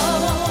let go.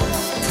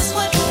 'Cause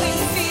what we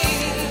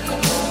feel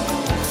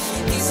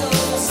is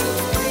all so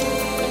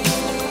real.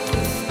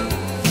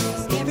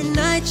 Every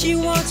night she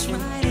walks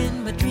right in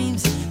my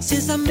dreams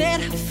since I met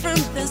her from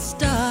the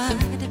start.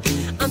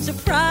 I'm so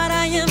proud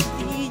I am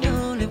the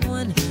only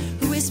one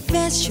who is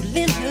special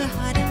in her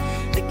heart.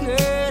 The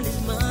girl is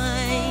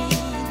mine.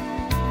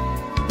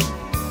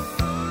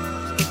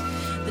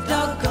 The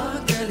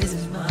doggone girl is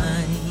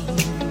mine.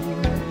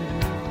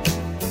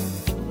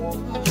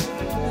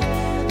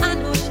 I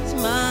know she's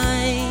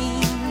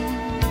mine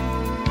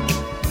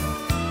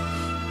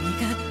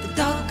because the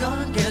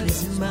doggone girl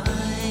is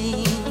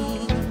mine.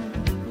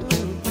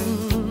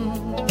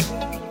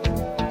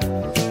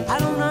 I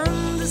don't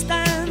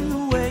understand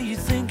the way you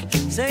think,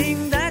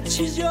 saying that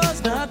she's yours,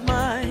 not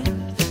mine.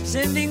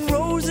 Sending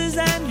roses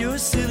and your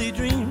silly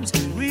dreams,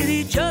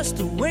 really just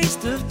a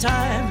waste of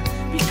time,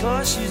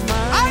 because she's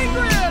mine.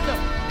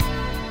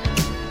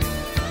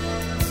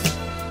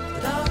 The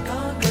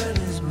doggone girl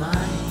is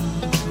mine.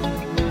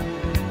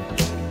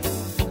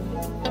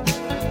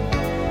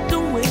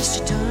 Don't waste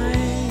your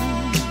time,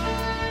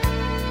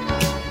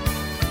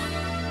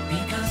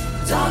 because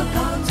the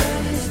doggone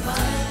girl is mine.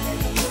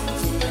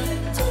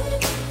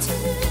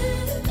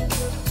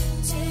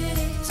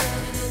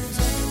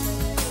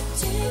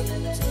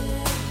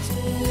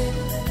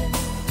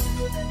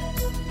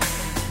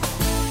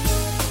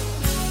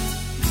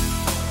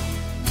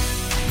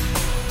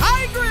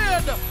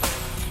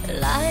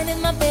 Lying in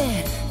my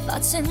bed,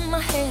 thoughts in my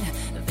head,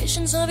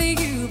 visions of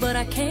you, but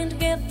I can't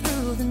get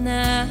through the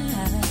night.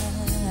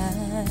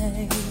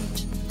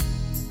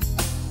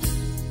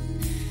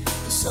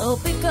 So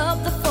pick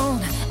up the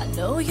phone, I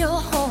know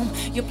you're home.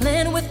 You're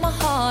playing with my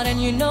heart and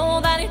you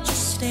know that it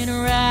just ain't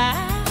right.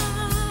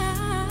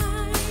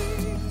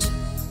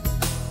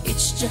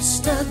 It's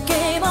just a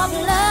game of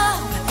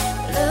love,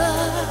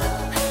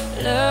 love,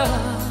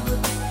 love.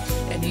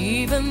 And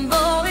even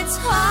though it's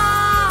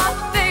hard,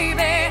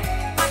 baby,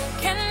 I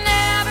can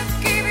never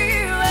give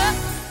you up.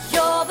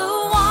 You're the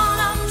one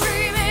I'm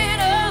dreaming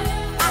of.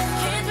 I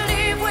can't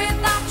live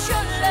without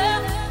your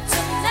love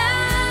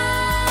tonight.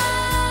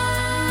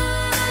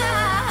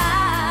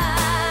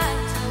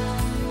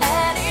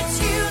 And it's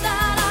you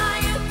that I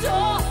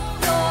adore.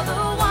 You're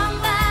the one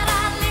that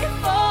I live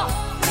for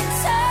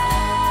inside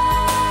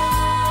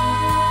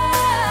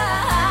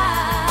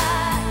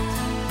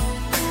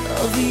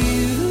of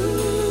you.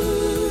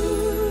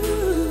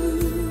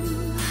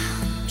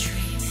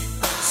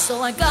 So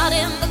I got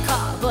in the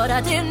car, but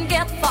I didn't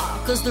get far,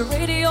 'cause the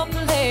radio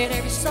played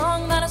every song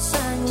that I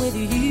sang with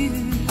you.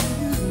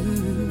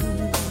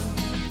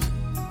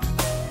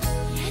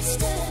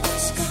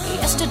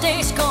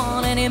 Yesterday's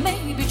gone and it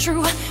may be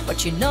true, but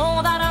you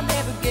know that I'll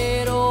never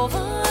get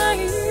over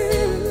you.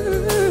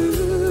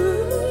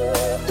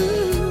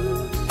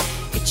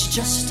 It's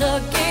just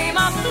a game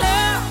of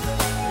love,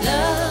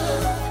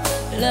 love,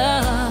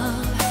 love.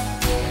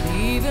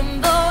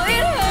 even though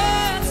it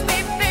hurts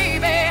me,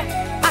 baby,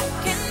 I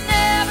can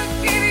never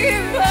give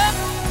you up,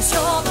 'cause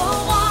you're the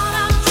one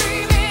I'm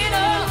dreaming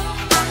of.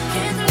 I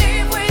can't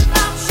live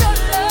without your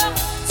love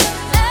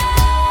tonight.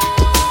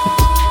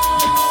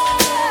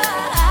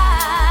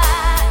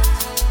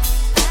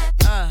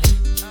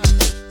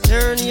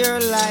 Turn your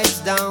lights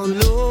down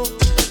low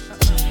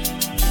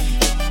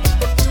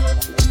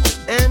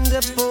and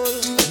pull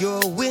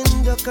your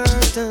window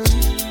curtain.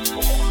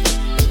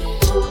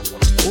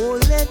 Oh,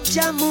 let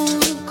your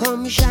moon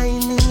come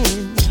shining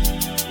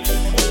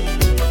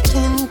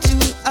into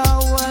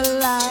our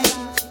life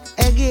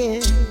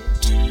again.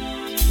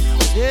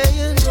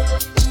 Saying,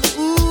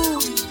 ooh,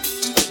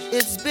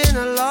 it's been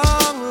a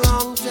long,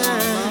 long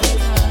time.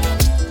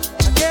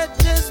 I get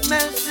this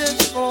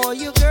message for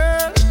you,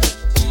 girl,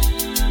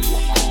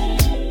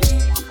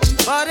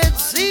 but it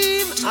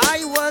seemed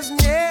I was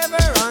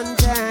never on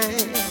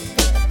time.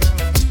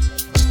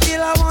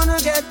 Still I wanna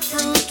get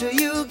through to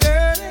you,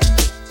 girl.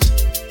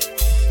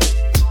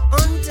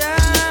 On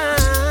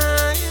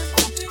time,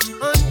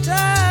 on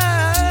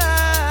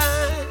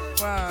time.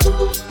 Wow.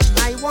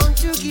 I want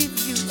to give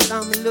you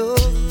some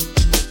love.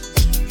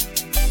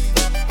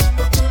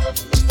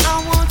 I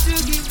want to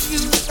give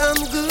you some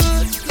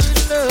good, good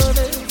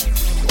loving.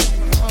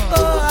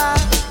 Oh, I,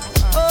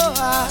 oh,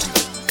 I,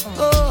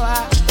 oh, I.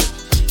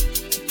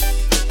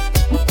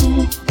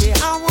 Yeah,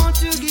 I want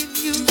to give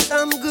you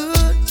some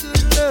good,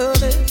 good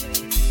loving.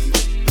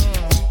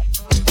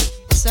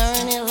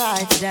 Turn your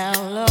lights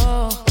down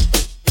low.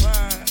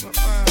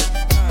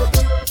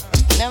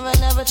 Never,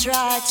 never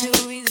try to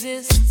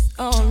resist.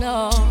 Oh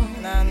no.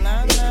 Nah,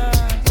 nah, nah.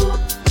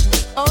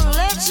 Oh,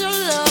 let your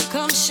love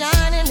come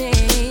shining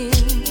in.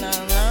 Nah,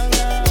 nah,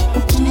 nah.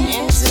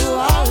 Into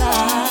our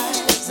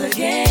lives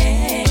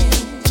again.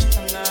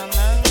 Nah,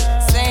 nah,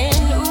 nah.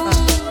 Saying, ooh,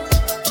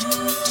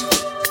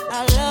 I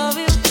love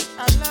you.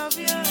 I love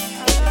you.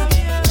 I love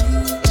you.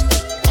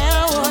 And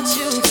I want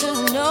you to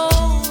know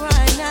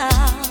right now.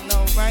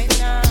 Know right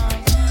now.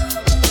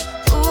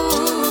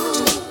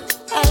 Ooh,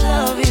 I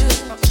love you.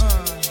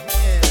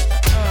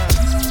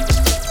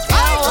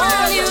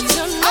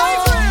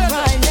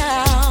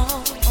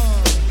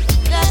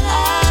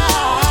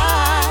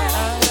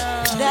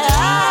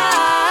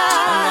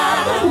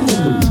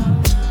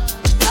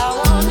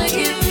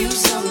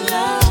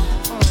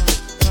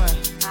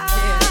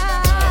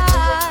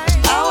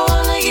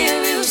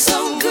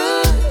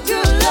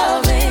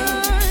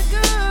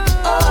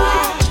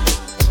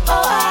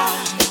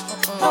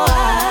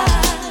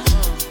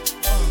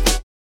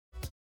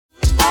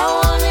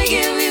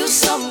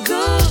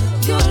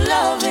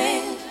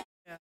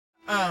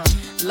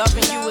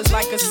 Loving you is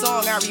like a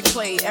song I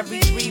replay every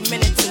 3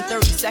 minutes and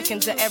 30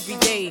 seconds of every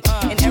day.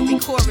 And every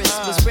chorus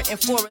was written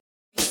for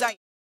a sight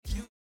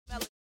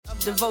of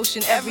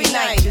devotion every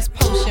night. This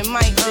potion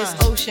might, this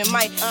ocean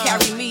might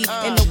carry me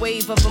in the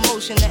wave of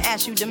emotion to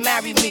ask you to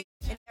marry me.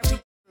 And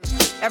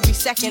every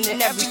second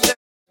and every third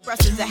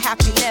expresses a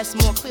happiness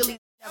more clearly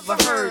than ever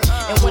heard.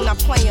 And when I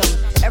play them,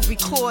 every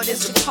chord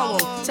is a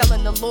poem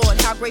telling the Lord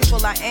how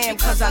grateful I am,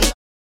 'cause I know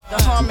the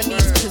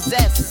harmonies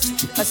possess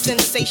a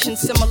sensation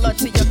similar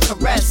to your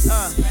caress.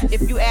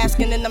 If you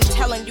asking, then I'm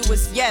telling you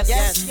it's yes.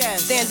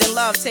 Stand in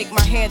love, take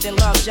my hand in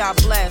love, God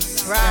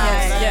bless.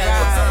 Right,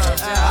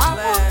 yes. I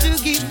want to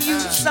give you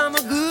some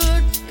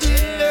good,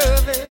 good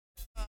loving.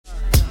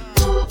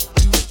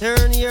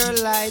 Turn your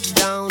lights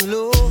down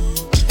low,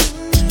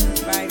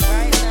 right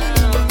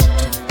now,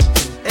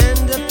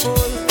 and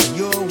pull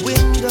your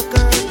window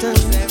curtain,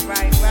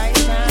 right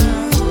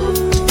now,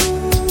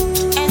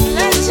 and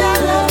let your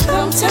love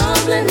come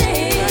tumbling in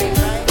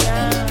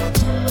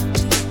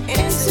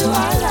into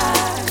our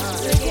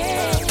lives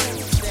again.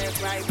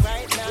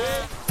 Right now.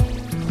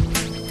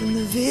 And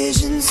the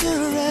visions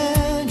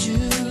around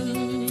you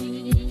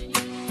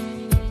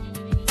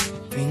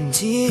bring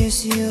tears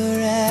to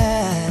your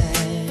eyes,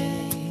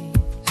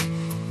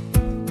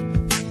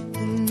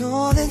 and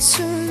all that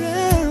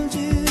surrounds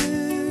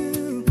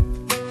you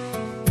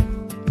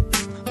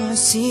are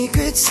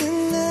secrets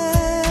and lies.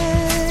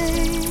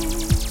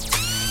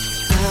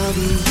 I'll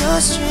be your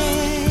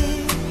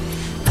strength,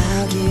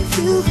 I'll give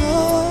you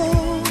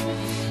hope,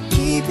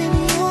 keeping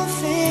your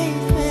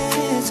faith when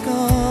it's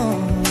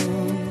gone.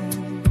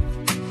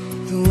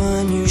 The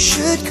one you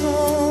should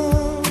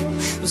call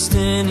was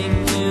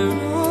standing there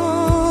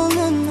all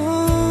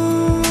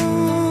alone.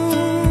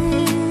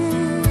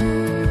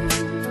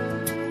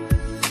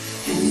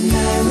 And I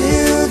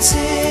will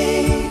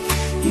take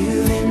you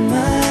in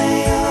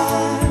my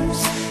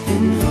arms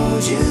and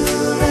hold you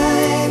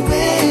right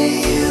where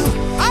you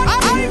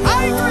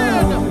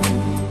belong.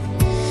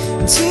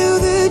 Till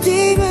the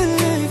day my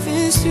life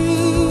is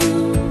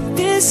through,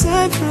 this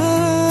I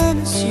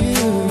promise you.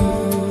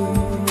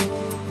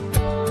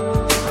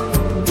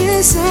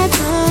 This I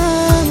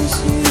promise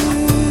you.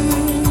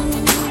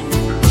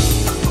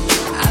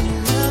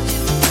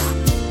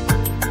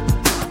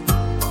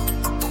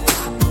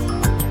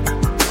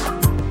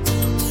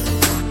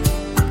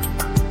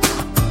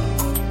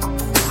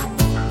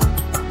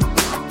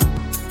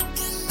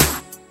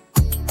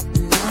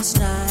 Last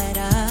night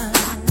I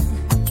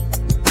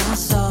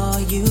saw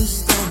you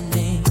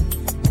standing,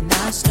 and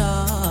I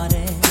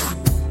started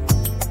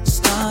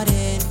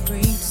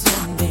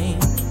pretending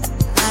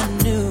I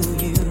knew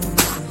you,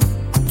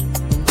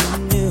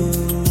 and you knew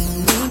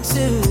me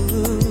too.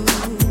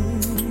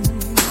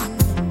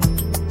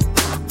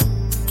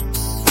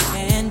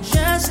 And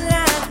just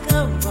like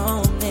a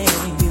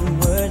romance, you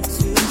were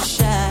too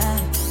shy,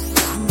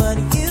 but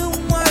you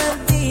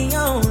weren't the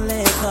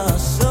only,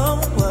 'cause so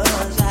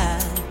was I.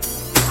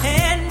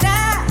 And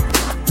I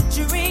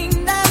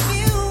dreamed of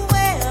you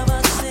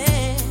ever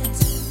since.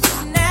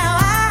 Now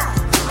I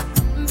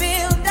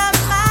build up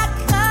my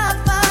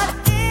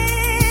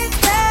confidence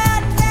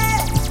that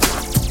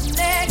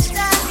next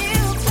time you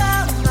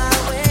come my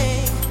way,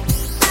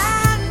 I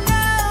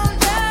know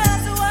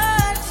just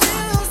what to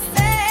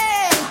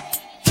say.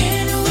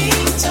 Can we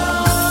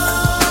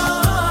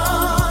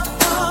talk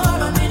for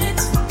a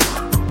minute?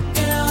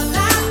 Girl,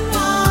 I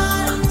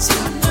want to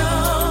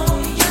know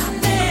your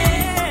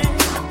name.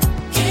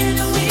 Can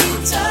we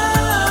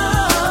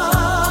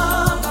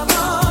talk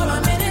for a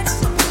minute?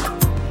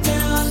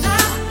 Girl, I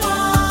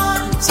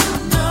want to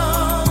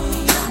know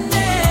your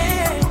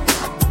name.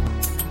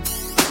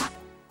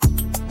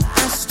 I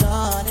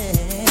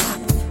started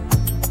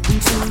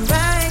to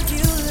write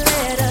you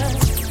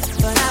letters,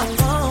 but I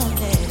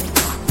wanted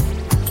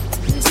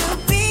to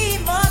be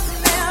more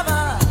than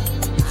ever.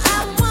 I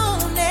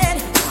wanted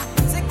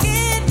to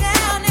get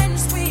down and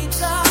sweet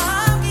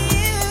talk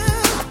you,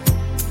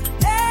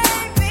 hey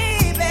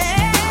baby.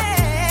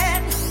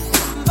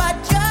 But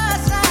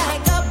just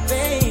like a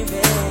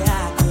baby, I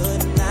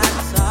could not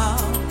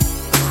talk,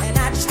 and I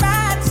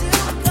tried to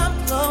come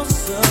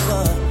closer,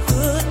 but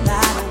could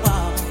not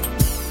walk.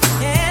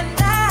 And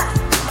I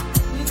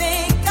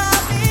think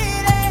of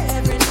it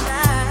every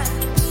night,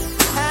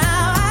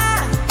 how I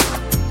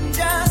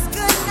just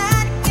could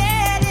not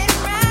get it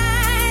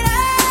right.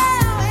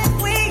 Oh, if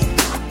we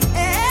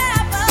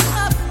ever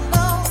come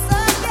close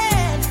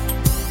again,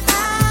 I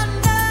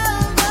know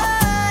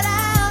what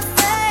I'll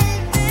say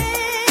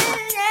then.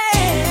 Yeah.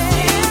 Can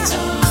we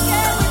talk,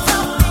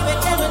 baby?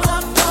 Can we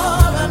talk for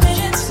a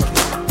minute?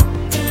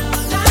 Girl,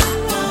 I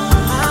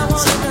want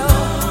to know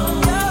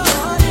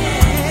your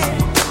name.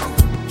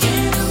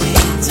 Can we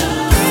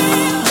talk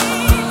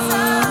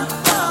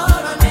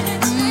for a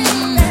minute,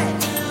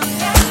 baby?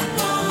 I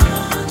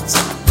want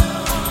to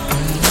know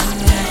your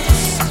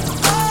name.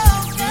 Oh,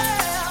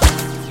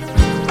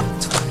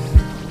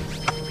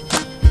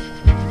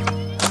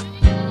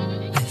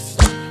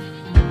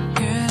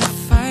 girl,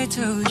 if I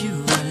told you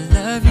I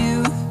love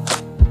you,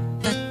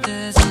 that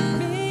doesn't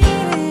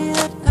mean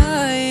that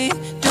I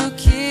don't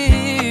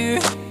care.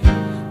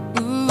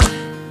 Ooh,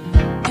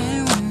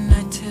 and when I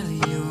tell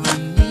you I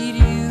need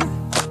you,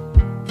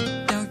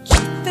 don't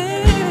you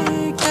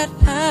think that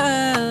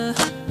I'll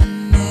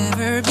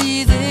never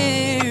be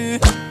there?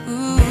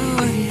 Ooh,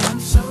 I'm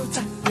so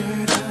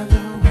tired of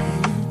the way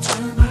you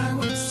turn my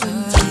words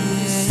into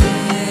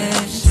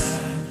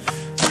sunshine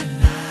and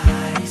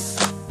ice.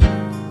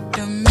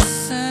 Don't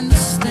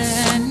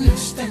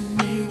misunderstand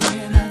me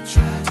when I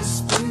try to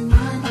speak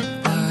my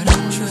mind. What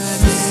I'm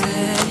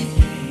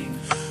trying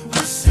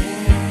to say,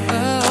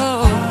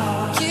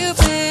 oh,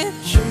 Cupid,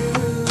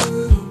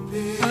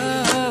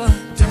 oh,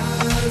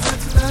 does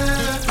it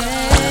love?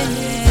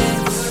 Yeah.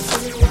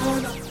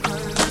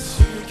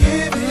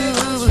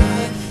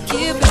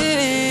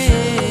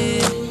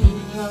 Cupid,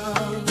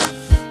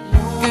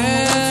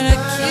 girl, a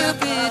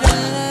Cupid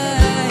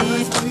alive.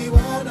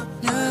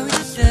 No, we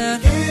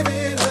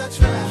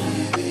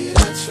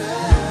don't.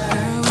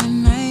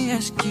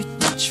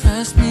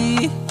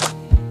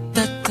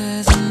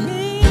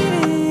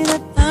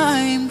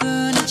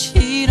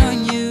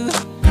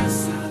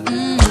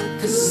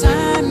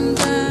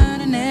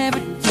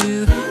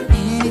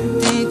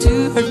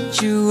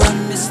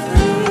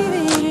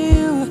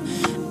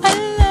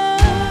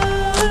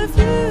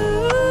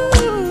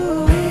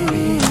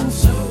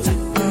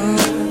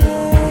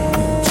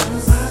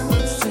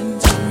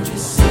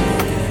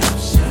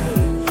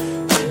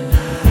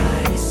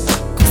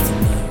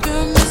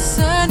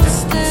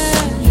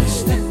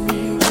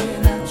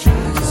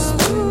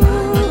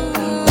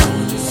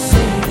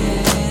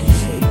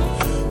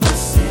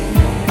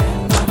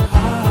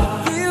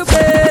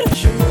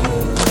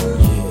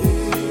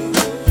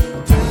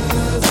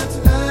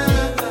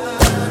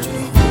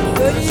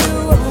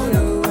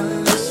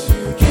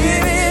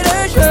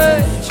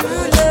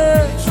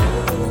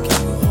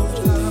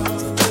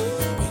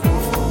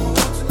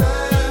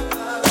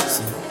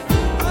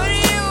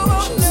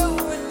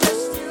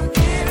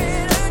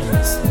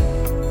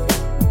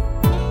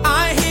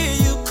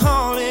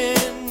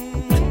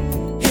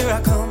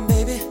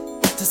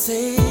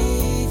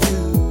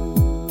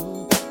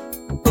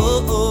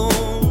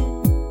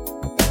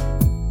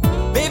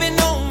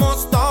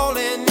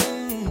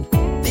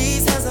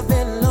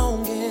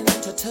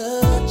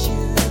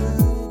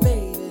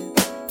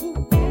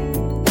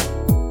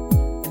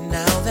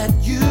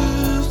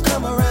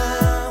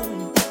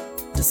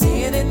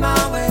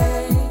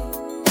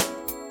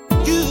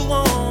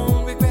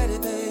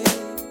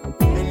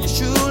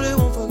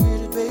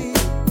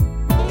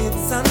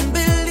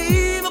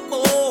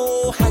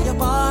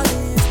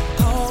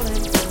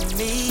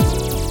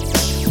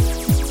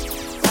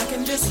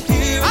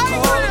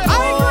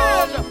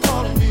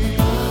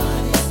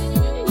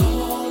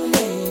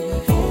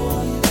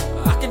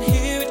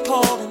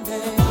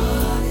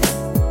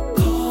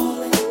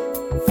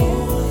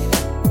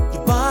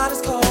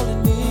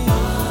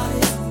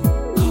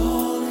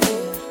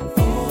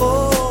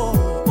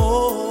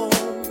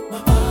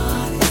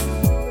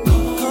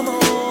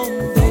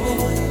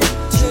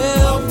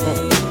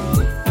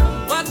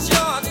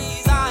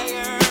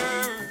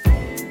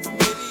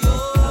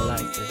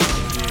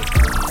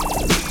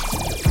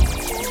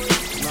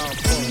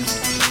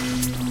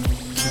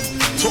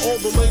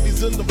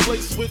 ladies in the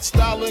place with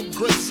style and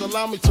grace.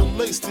 Allow me to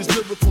lace these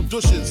lyrical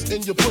douches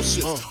in your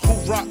bushes. Who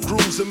rock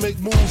grooves and make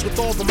moves with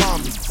all the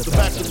mommies. The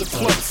back of the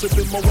club,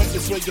 sipping my weight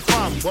is where you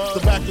find me.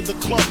 The back of the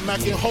club,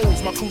 macking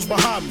holes, my crew's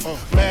behind me.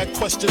 Mad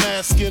question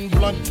asking,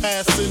 blunt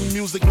passing,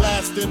 music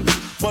lasting.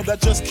 But I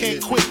just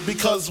can't quit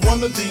because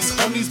one of these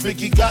honeys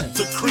Biggie got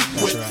to creep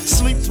with,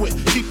 sleep with,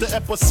 keep the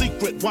ep a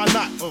secret. Why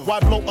not? Why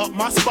blow up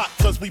my spot?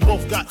 Cause we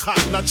both got hot.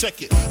 Now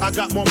check it. I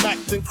got more Mac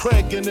than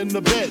Craig and in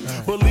the bed.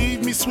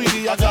 Believe me,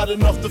 sweetie, I got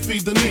enough to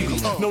feed the needy.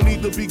 No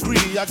need to be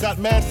greedy. I got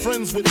mad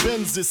friends with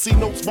Benzes. See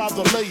notes by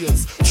the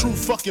layers. True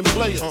fucking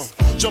players.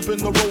 Jump in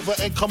the Rover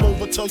and come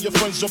over. Tell your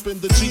friends jump in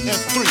the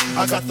GS3.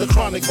 I got the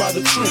chronic by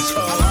the tree.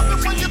 I love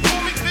it when you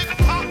call me Big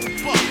Papa.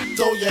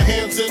 Throw your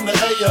hands in the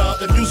air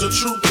if you's a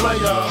true player.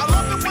 I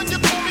love it when you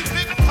call me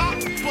Big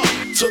Papa.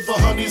 To the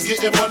honeys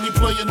getting money,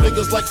 playing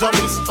niggas like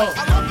dummies. I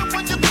love it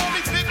when you call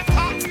me Big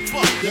Papa.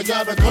 You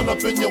got a gun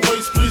up in your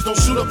waist, please don't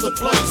shoot up the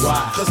place.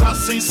 Cause I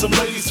see some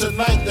ladies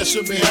tonight that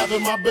should be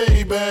having my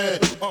baby.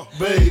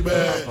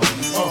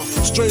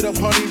 Straight up,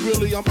 honey,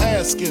 really, I'm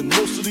asking.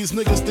 Most of these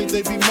niggas think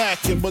they be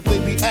macking, but they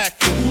be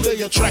acting. Who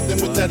they attracting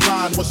with that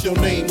line? What's your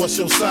name? What's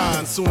your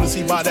sign? Soon as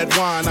he buy that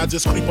wine, I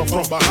just creep up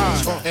from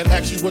behind and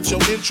ask you what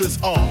your interests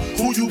are.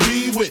 Who you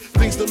be with?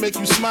 Things to make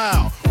you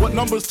smile. What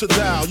numbers to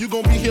dial? You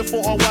gon' be here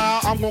for a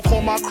while. I'm gon'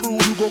 call my crew.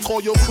 You gon'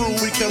 call your crew.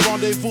 We can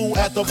rendezvous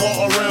at the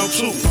bar around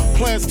 2.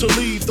 Plans to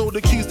leave, throw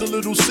the keys to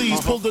little C's.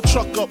 Pull the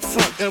truck up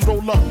front and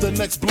roll up the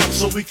next blunt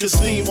so we can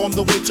steam on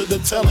the way to the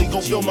telly.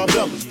 Go fill my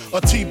belly.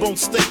 A T-bone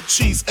steak,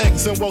 cheese,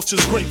 eggs, and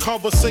Welch's grape.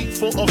 Conversate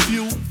for a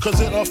few, cause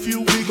in a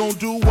few we gon'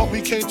 do what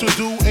we came to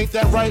do. Ain't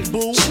that right,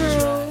 boo?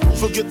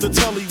 Forget the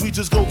telly, we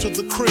just go to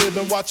the crib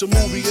and watch a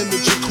movie in the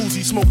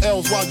jacuzzi. Smoke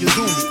L's while you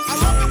do me. I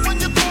love it when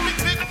you call me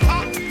Big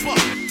Papa.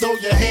 Throw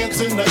your hands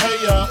in the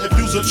air if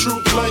you's a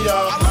true player.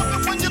 I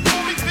love it when you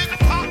call me Big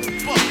Papa.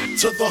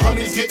 To the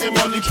honeys getting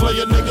money,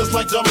 playing niggas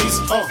like dummies.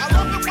 I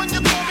love it when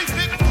you call me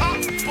Big Papa.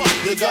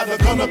 You got a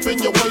gun up in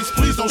your waist,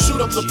 please don't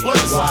shoot up the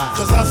place.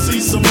 Cause I see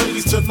some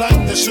ladies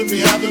tonight that should be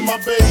having my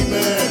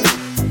baby.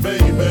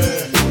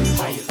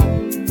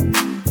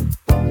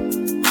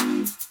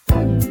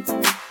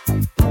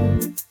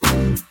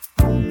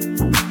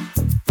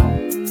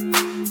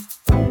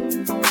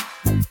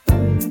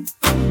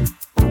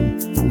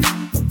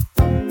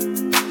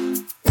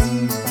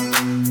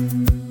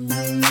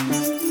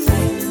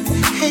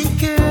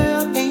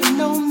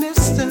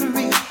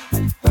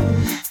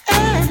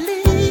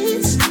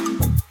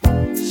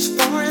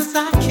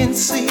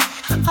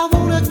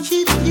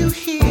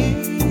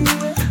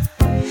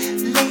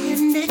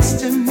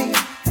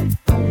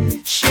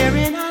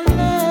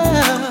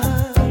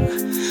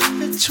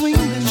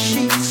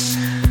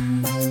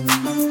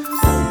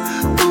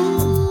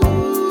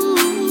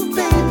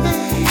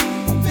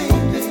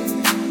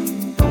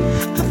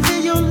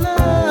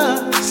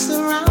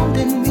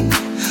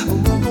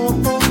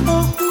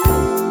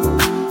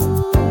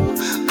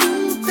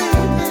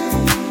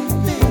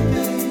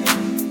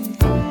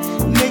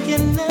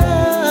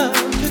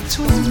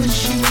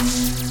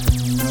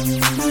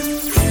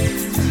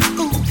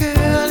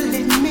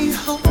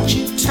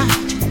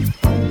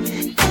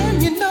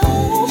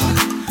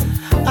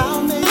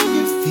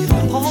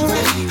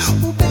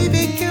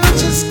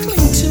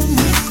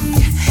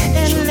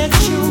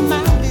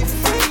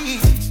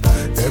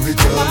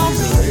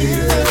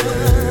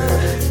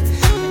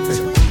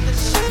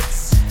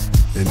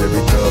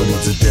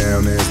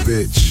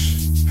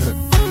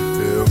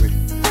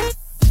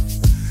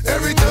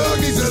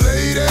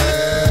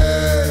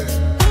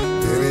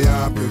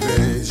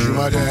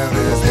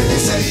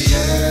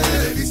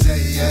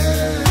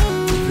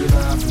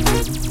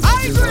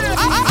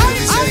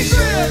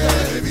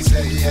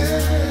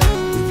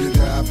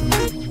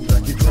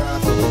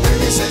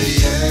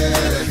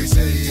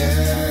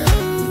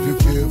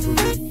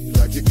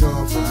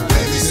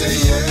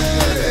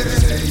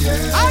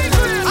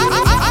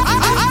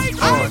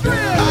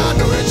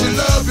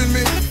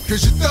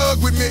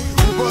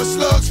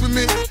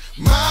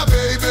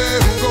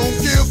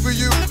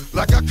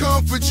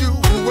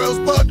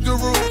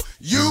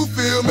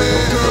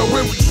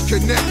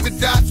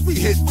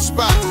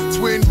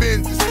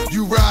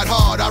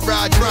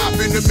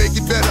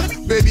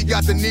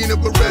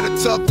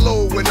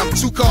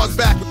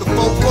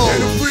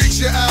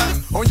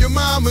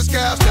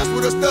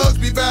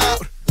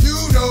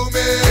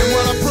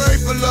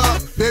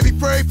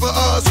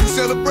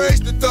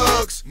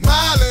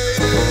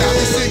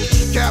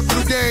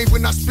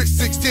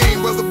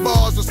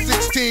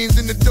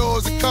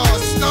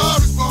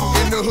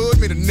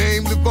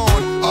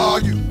 Are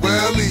you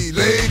Ellie?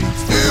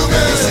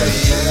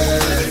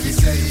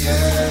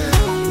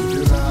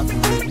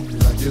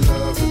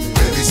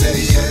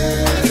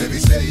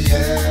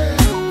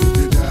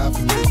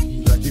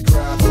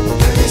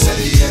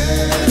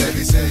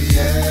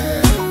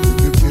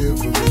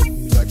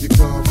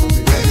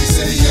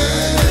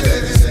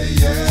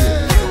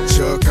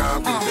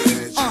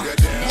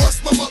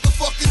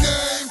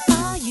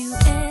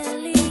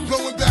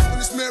 Blowing back from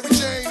this Mary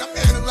Jane, I'm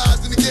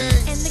analyzing the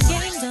game. And the game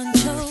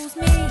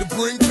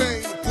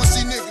pain.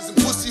 Pussy niggas and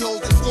pussy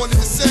hoes that wanted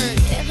the same.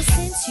 Ever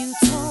since you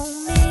told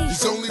me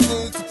there's only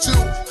room for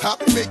two, I've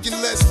been making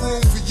less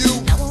room for you.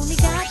 now only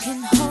God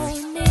can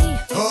hold me.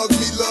 Hug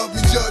me, love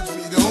me, judge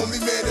me. The only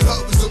man that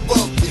hovers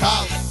above me.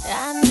 Holla.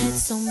 I met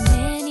so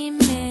many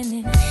men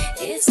and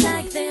it's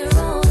like they're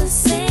all the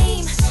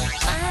same.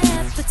 My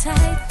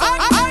appetite for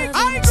loving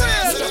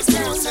is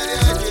down the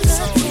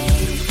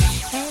hurricane.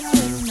 And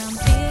when I'm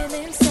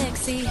feeling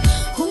sexy,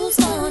 who's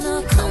gonna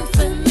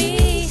comfort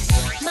me?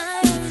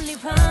 My only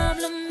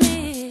problem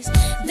is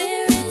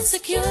their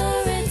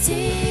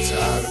insecurity.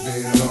 Tired of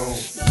being alone.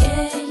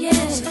 Yeah,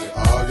 yeah. Sick of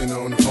arguing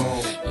on the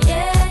phone.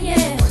 Yeah,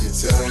 yeah. While you're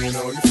telling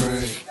all your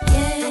friends.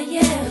 Yeah,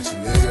 yeah. But your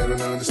nigga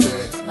don't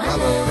understand my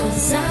love.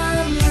 'Cause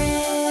I'm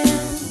real.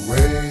 The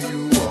way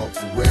you walk,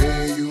 the way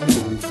you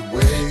move, the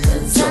way you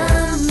talk.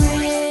 I'm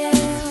real.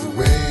 The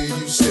way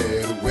you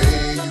stare, the way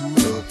you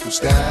look, your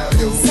style,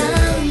 your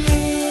hair.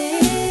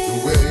 The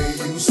way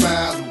you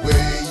smile, the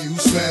way you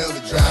smell,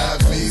 it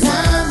drives me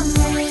wild.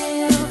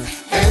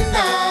 And I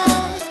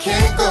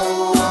can't go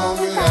on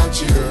without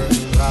you.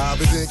 I've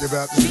been thinking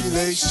about this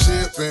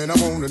relationship and I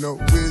wanna know,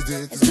 is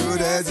this as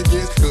good as it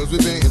gets? Cause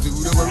we've been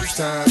through the worst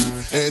times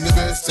and the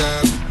best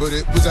times, but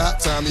it was our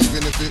time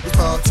even if it was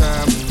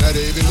part-time. Now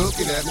they been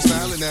looking at me,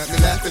 smiling at me,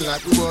 laughing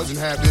like we wasn't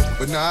happy,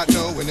 but not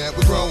knowing that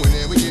we're growing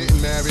and we're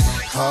getting married.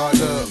 Hard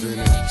loving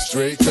and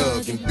straight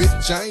thugging,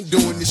 bitch, I ain't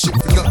doing this shit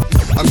for nothing.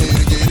 I'm here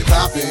to get it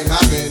poppin',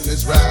 hoppin',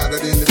 let's ride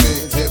out in the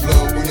Benz, head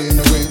blowin' in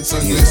the wind,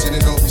 sun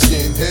glistening on your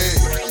skin. Hey,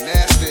 I'm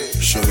nasty,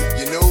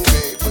 you know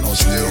me, but you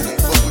still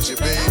won't fuck with your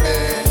baby.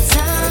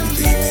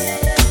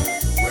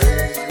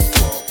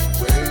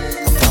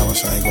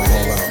 I ain't gonna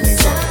hold out,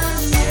 nigga.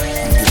 I'm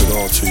gonna give it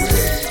all to you,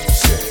 baby.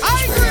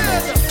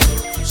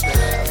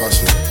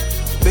 Trust it.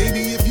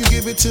 Baby, if you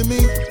give it to me,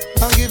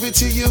 I'll give it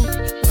to you.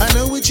 I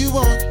know what you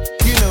want,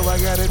 you know I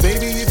got it.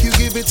 Baby, if you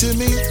give it to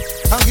me,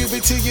 I'll give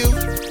it to you.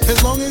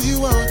 As long as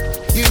you want,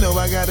 you know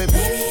I got it.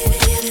 Baby, if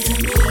you give it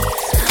to me,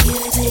 I'll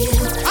give it to you.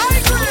 I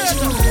agree.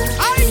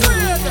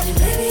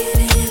 Baby, if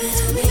you give it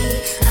to me,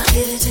 I'll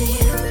give it to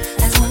you.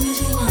 As long as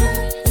you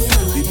want.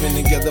 We've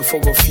been together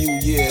for a few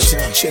years,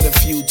 shed a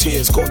few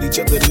tears, called each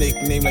other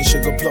nicknames like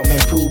Sugar Plum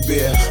and Pooh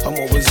Bear. I'm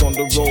always on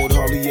the road,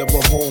 hardly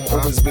ever home.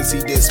 Always busy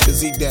this,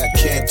 busy that,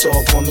 can't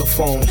talk on the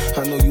phone.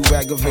 I know you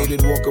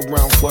aggravated, walk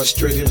around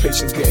frustrated,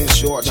 patience getting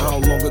short. How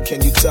longer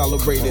can you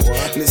tolerate it?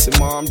 Listen,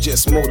 ma, I'm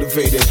just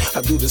motivated. I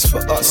do this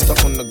for us,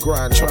 stuck on the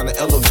grind, trying to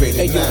elevate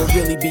it. Hey, yo, to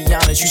really be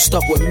honest, you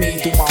stuck with me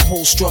through my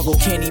whole struggle.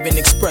 Can't even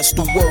express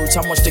through words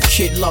how much the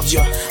kid loves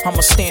you.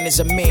 I'ma stand as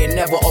a man,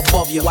 never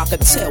above you. I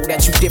could tell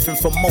that you different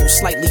from most,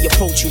 slightly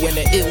approach you. And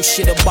the ill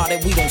shit about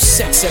it, we don't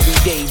sex every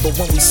day, but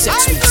when we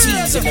sex, we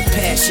tease in a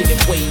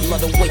passionate way.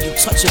 Love the way you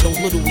touch it, those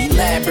little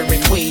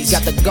elaborate ways.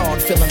 Got the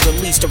guard feeling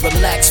released to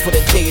relax for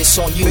the day. It's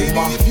on you, baby,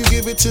 ma. If you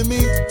give it to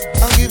me,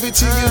 I'll give it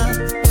to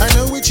you. I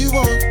know what you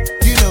want,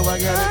 you know I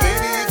got it.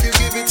 Baby, if you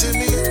give it to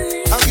me,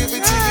 I'll give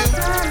it to you.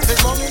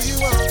 As long as you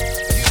want.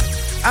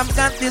 I've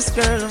got this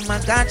girl, oh my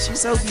God,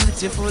 she's so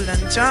beautiful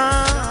and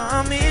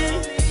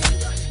charming.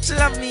 She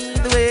love me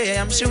the way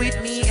I am, she with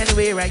me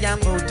anywhere I am,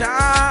 oh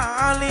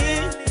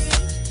darling.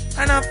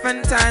 And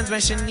oftentimes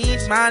when she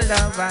needs my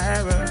love, I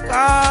hear her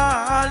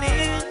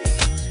calling.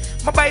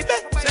 My baby,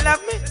 she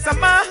love me so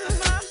much,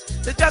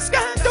 they just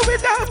can't do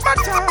without my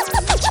touch.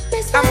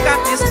 I've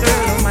got this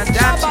girl, oh my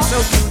God, she's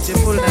so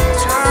beautiful and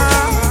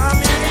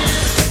charming.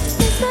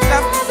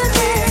 Love me the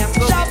way I am,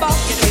 go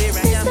with me anywhere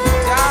I am, oh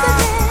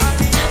darling.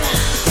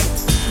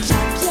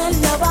 Champion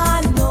lover,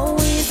 I know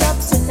he's up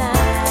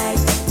tonight.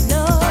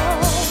 No,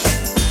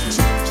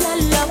 champion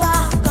lover,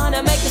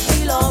 gonna make you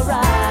feel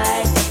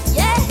alright.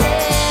 Yeah,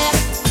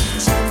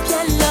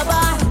 champion lover,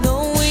 I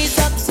know he's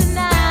up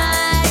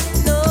tonight.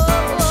 No,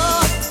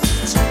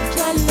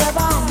 champion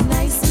lover,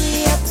 nice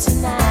me up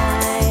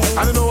tonight. I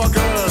don't know a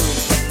girl.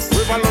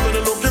 If I love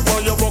it, looking for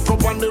you, walk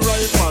up on the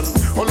right man.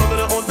 Oh, love it,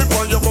 on the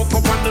for you, walk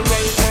up on the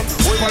right man.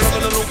 If I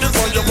love it, looking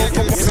for you, walk up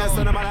on the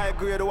right man. I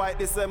agree the white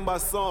December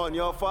son,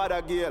 your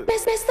father girl.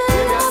 Mr.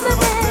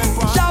 Loverman,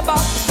 Shabba.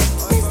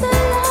 Mr.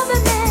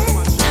 Loverman,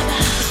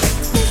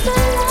 Mr.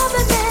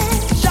 Loverman,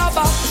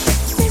 Shabba.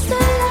 Mr.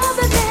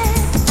 Loverman,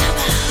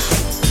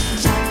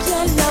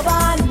 champion lover, I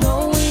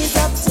know he's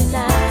up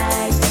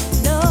tonight.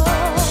 No,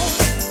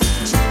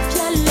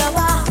 champion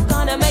lover,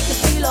 gonna make you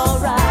feel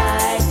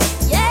alright.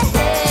 Yeah,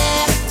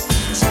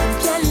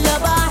 champion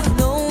lover, I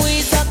know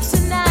he's up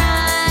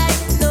tonight.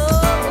 No,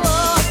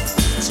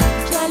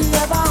 champion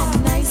lover,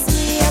 nice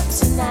me up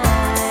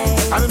tonight.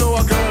 I don't know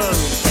a girl.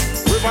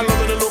 If I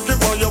love it, looking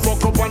for you,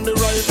 walk up on the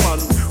right man.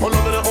 Oh,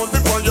 love it, on the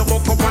for you,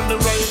 walk up on the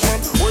right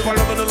man. If I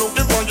love it,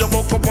 looking for you,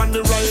 walk up on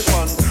the right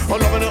man. Oh,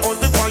 love it, on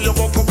the for you,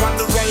 walk up on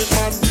the right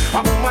man.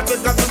 I'm on my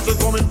take a sister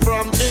coming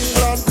from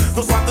England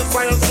to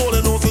satisfy her soul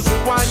and also she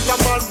wants a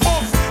man.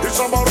 Boom, it's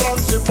about run,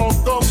 she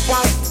fucked up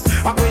fast.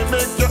 I will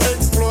make you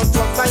explode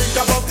just like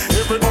a bug.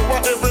 Every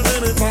hour, every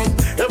minute, man.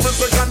 Every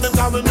second, them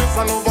coming miss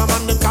all over,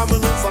 man. Them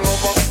coming miss all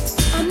over.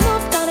 I'm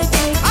not gonna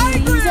take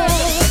it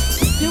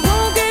easy. You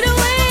won't get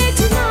away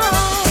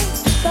tonight.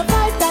 The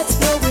vibe that's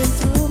flowing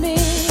through me.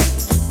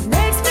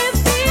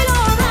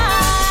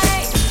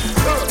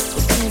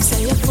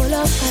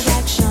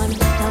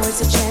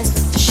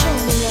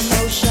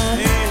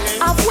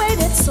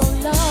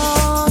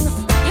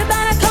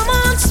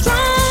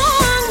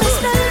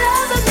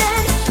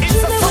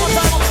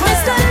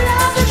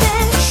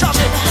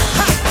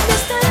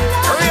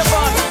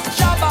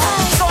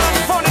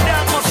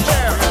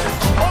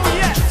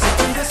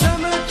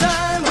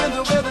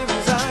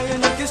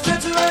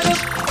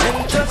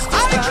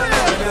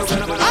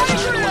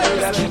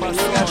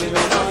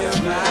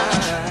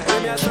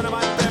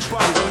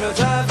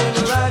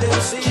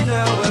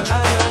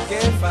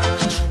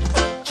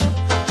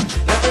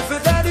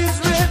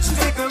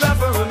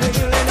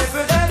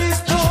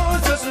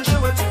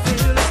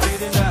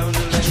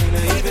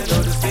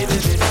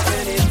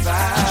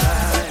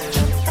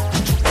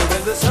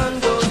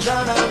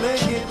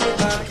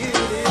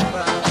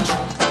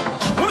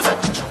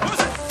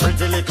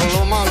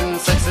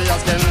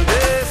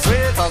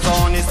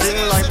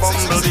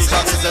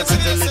 the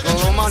pretty little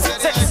woman,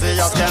 sexy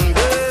as can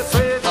be,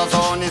 sweet as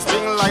honey,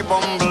 sting like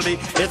bumblebee.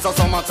 It's a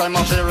summertime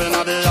affair in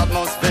the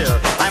atmosphere.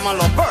 I'm a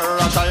lover,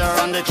 attire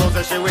and the clothes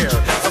that she wear.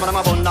 Some of them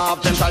are bun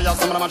up, them tires,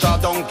 some of them are draw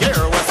down gear.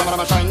 Well, some of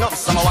them are shine up,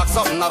 some are wax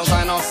up, not a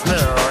sign of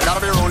smear.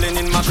 Gotta be rolling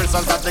in my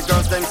crystals that the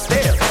girls them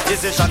stare.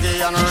 This is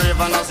Shaggy and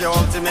Raven as your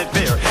ultimate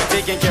peer.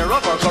 Taking care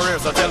of our career,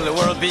 so tell the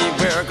world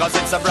beware, cause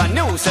it's a brand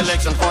new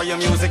selection for your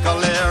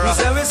musical era.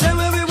 We say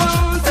what we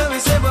want, and we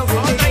say what we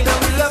need, and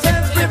we love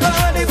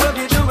everybody, what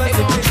we do, what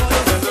we do.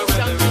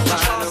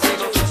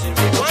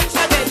 Once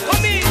again,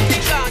 come in,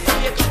 God, you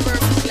get the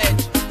purple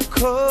sledge.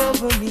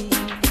 Cover me,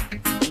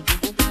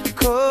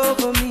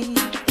 cover me.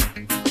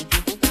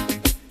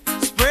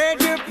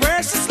 Spread your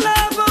precious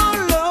love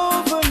all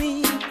over me.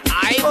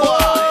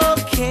 Oh,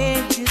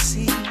 can't you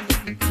see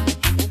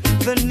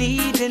the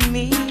need in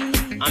me?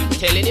 I'm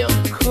telling you.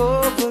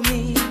 Cover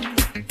me,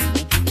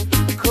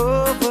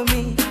 cover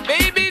me.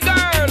 Baby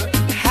girl.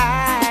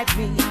 Hide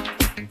me,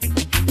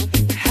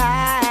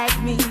 hide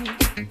me.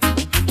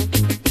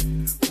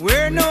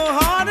 Where no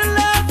heart of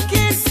love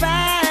can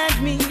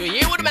find me. You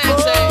hear what the man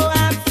say? Oh,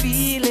 I'm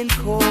feeling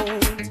cold.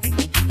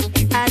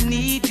 I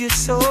need you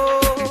so.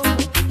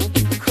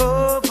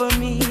 Cover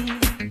me,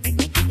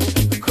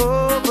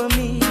 cover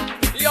me.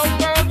 Young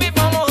girl, be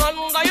from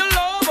under your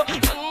love,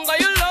 under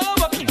your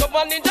love. Come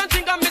on in,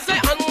 think I me say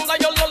under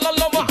your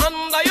love,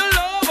 under your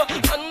love,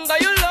 under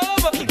your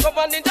love. Come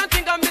on in,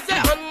 think I me say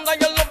under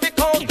your love,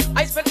 because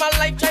I spend my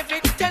life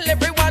trying to tell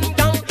everyone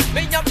down.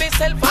 Me and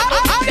myself,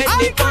 I'm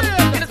deadly fun.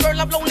 In this world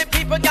of lonely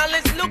people, girl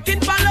is looking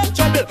for love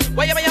trouble.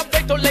 Why am I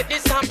afraid to let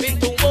this happen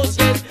to us?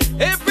 Yes,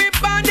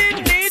 everybody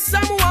needs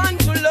someone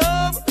to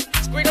love.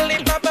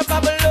 Squiggly bubble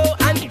bubble low,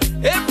 and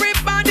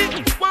everybody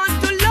wants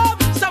to love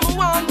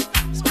someone.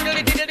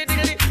 Squiggly diddly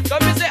diddly.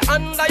 Come me say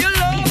under your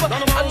love,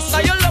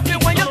 under your love.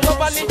 When you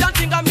come and don't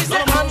think I me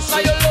say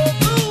under your love.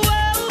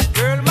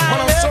 Girl, my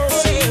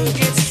love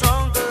gets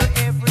stronger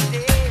every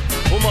day.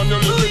 Woman,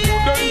 you're living too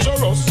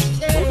dangerous,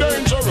 too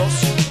dangerous,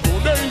 too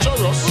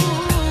dangerous.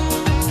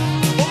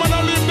 Woman,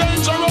 I live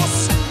dangerous.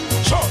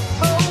 Sure.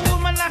 Oh,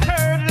 woman, I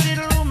heard a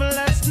little rumor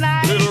last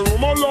night. Little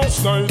rumor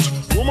last night,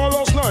 rumor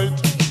last night.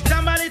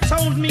 Somebody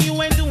told me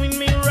you ain't doing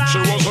me right. She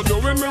wasn't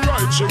doing me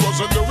right, she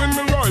wasn't doing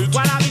me right.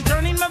 While I've been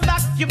turning my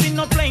back, you've been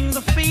no playing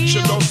the field.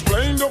 She just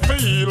playing the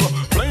field,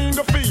 playing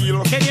the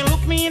field. Can you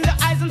look me in the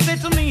eyes and say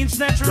to me it's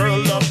not Girl,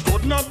 real? that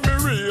could not be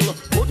real,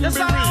 couldn't That's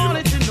be all I real.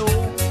 wanted to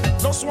know.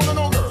 Just wanna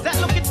know, girl. That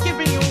look it's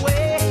giving you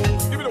away.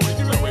 Give it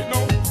away, no.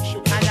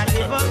 And I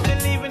never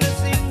believe in a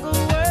single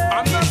word.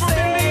 I never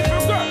believe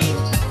in that.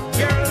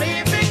 You're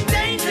living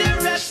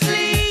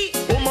dangerously.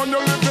 Woman,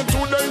 you're living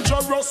too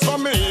dangerous for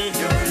me.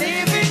 You're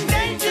living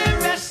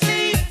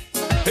dangerously.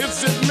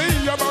 Is it me,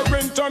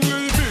 Aberrant and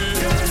Levy?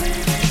 You're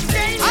living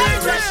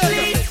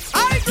dangerously.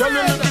 You're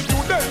living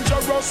too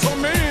dangerous for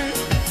me.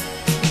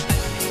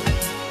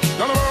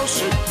 No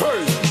mercy,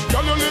 hey.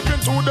 Girl, you're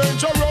living too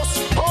dangerous.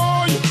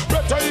 Oh,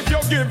 better if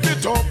you give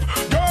it up.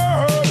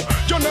 Girl,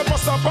 you never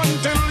stop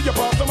until you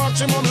pass the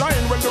maximum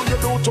line. When do you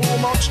do too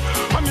much?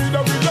 I need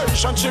a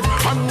relationship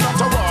and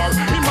not a war.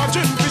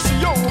 Imagine this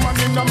woman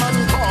in a man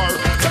car.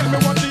 Tell me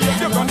what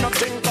you're gonna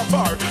think of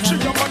her. She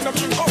a man that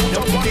drink out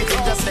of one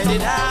car. Just let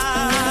it out.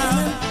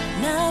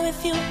 Now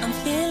with you, I'm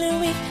feeling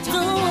weak.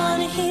 Don't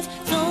wanna eat,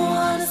 don't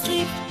wanna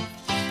sleep.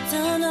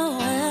 Don't know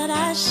what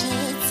I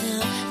should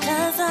do,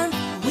 'cause I'm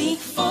weak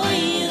for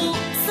you.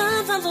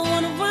 Sometimes I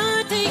wanna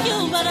run to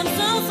you, but I'm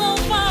so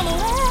far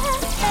away.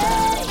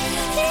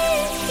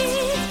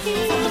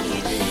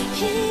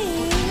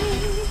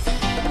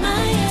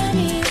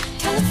 Miami,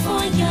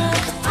 California,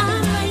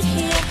 I'm right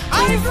here.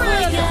 I'm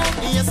right here.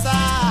 Yes,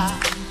 I'm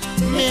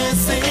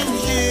missing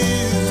you.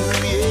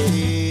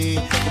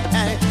 Yeah.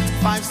 Hey,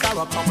 5-star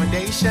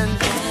accommodation.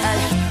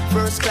 Hey,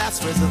 first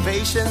class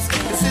reservations.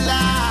 This is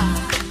life.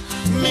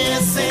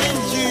 Missing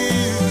you.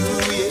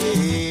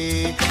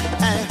 Yeah.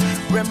 Hey,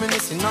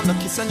 reminiscing on the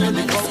kiss and your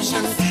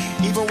devotion.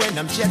 Even when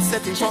I'm jet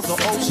setting across the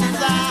oceans,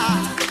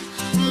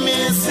 I'm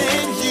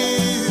missing you.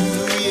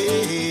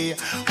 Yeah.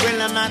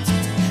 Well, I'm at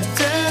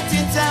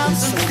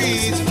 30,000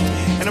 feet,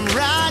 and I'm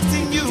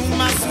writing you,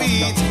 my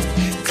sweet,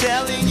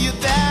 telling you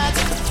that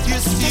you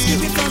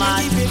still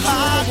my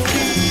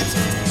heartbeat.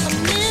 A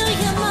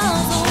million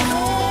miles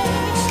away,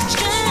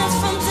 stressed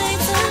from day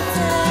to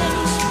day,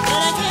 but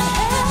I can't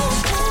help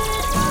it.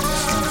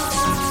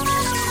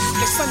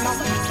 Listen now,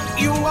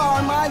 you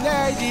are my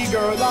lady,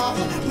 girl. I'll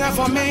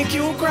never make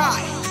you cry.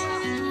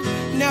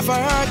 Never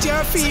hurt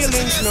your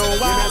feelings, no.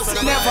 I'll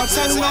never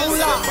tell no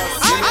lie.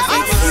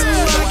 If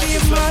you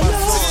give my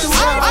love to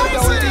her,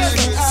 don't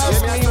even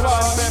ask me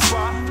why.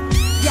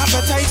 The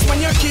appetite when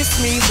you kiss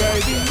me,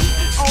 baby.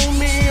 Oh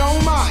me, oh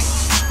my.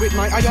 With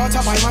my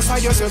ayata by my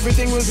side, yes,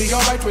 everything will be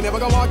alright. We never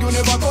go argue,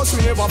 never cuss,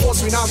 we never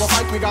fuss, we never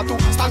fight. We got to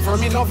stand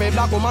firm in love, a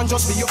black woman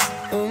just be you.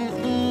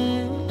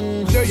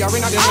 where you're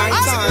in at the night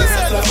time.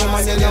 Love me,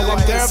 man, you know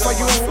I'm there for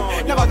you.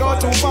 Never go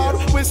too far,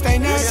 we'll stay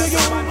near to you.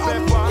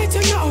 Let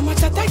you know how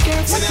much I take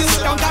care for you.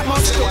 Don't got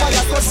much to buy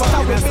a good, but I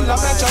will fill up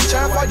and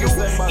share for you.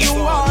 You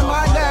are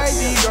my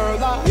lady,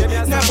 girl.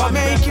 I never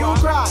make you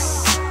cry.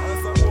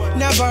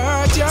 Never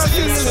hurt your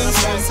feelings,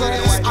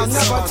 I'll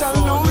never tell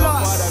no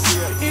lie.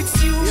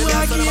 It's you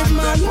I give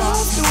my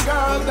love to,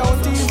 girl.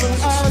 Don't even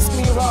ask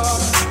me why.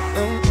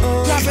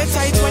 Grab it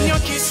tight when you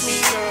kiss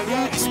me, girl.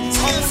 Yeah, it's only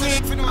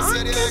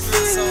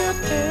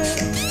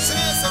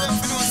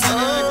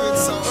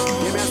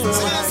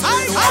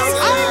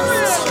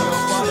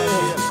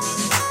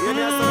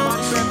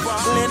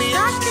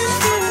I can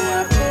feel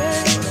your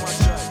pain,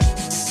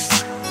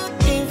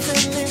 even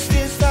if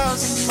you're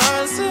 1,000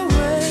 miles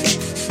away.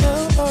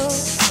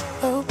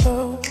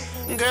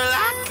 Girl,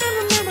 I can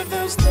remember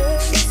those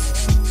days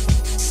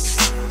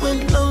when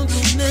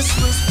loneliness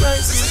was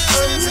rising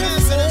on your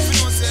face.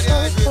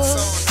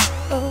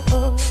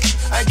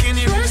 I can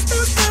erase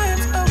those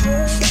times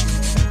away.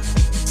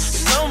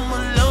 No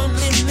more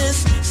loneliness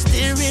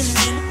staring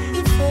in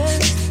your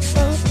face.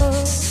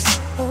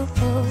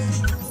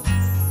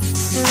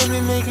 Let me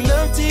make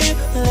love to you,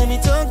 let me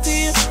talk to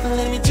you,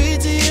 let me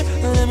treat to you,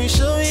 let me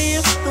show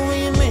you the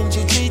way you meant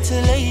to treat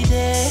a lady.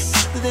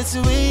 That's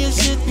the way you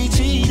should be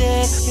treated.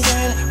 You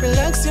gotta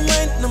relax your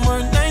mind, no more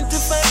 9 to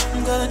 5.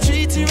 I'm gonna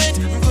treat you right,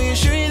 I'm gonna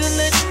show you the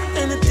light,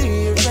 and I do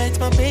you right,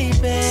 my baby.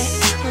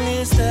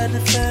 Let's start a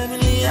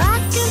family, I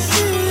can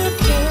feel your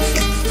pain.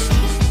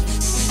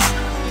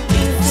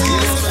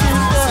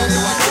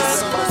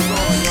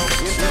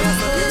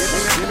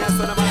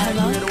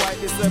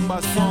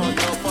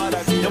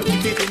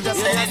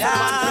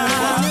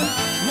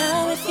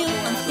 Now with you,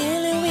 I'm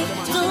feeling weak.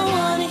 Don't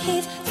wanna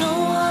eat,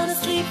 don't wanna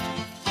sleep.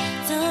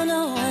 Don't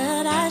know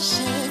what I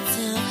should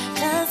do,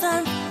 'cause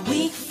I'm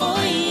weak for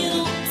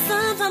you.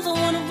 Sometimes I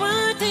wanna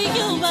run to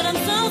you, but I'm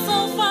so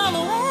far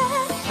away.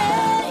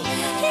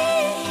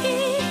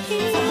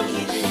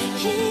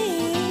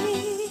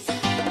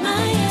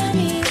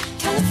 Miami,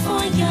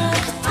 California,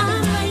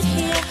 I'm right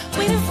here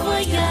waiting for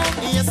you.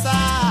 Yes,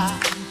 I'm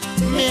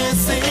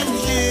missing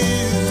you,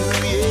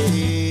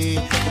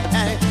 yeah.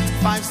 Hey,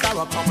 5-star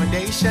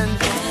accommodation,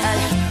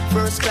 hey,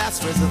 first class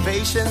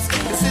reservations.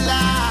 This is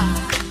life.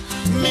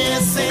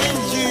 Missing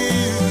you,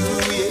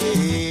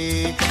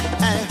 yeah.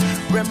 Hey,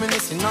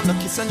 reminiscing on the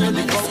kiss and your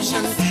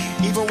devotion.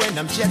 Even when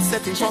I'm jet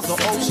setting across the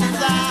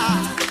oceans,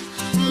 I'm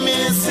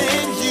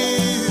missing you,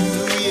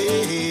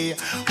 yeah.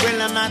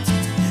 Well, I'm at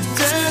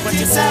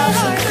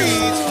 30,000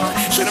 feet,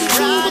 and I'm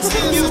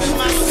rising you to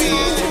my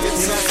feet.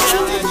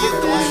 Telling you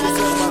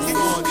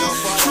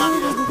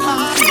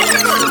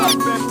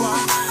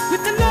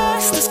with the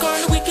nice, the score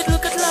and the wicked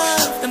look at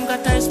love. Them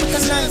got eyes with a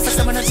knife, but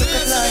someone else look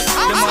at life.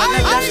 Them all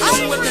like that,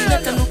 them with them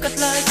let them look at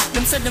life.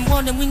 Them said them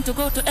want them wing to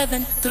go to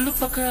heaven to look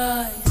for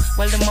Christ.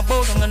 While them a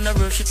bow down and a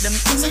worship them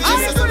images.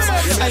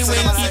 I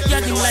won't keep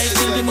getting life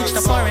till we much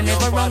the far and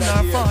never run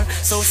or far.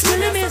 So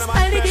still it is,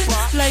 I did it.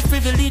 Like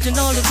privilege in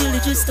all the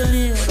villages to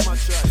live.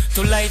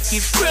 To life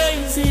give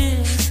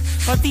praises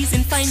for these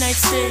infinite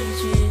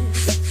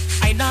stages.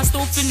 I not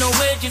stop for no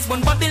wages,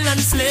 when Babylon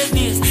slaves.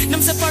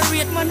 Them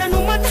separate man and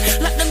woman,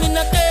 lock them in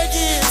the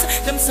cages.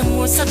 Them some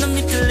more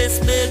sodomity-less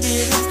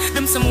babies.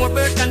 Them some more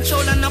birth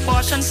control and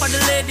abortion for the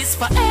ladies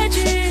for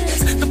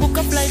ages. The book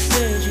of life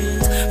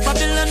pages.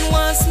 Babylon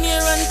wants near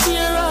and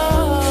tear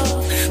off.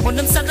 When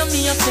them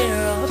sodomy a fear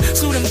of,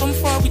 slew them from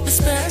far with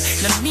despair.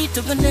 Them need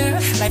to veneer,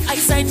 like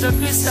eyesight or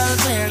crystal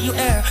clear. You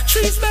air,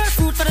 trees bear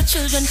fruit for the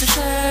children to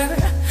share.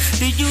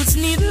 The youths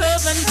need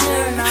love and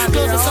care.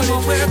 Clothes are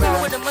somewhere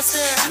where them a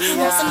stare. You're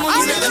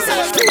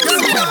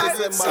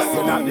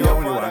not the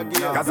only one,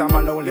 'cause I'm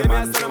a lonely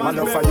man. My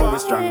love for you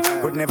is strong,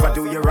 could never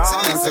do you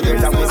wrong.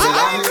 Together we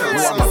belong,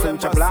 you are my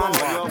future plan.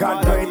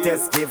 God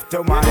greatest gift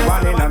to man,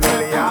 1 in a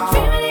million.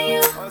 Dreaming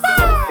of you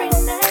every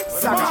night,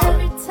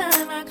 every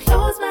time I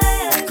close my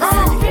eyes.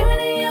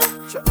 Dreaming of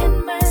you in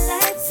my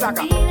life,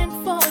 feeling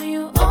for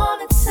you all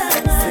the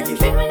time. I'm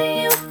dreaming of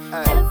you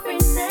every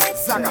night,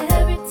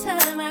 every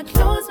time I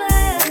close my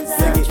eyes.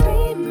 I'm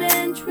dreaming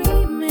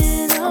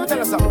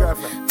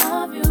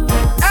of you.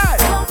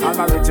 All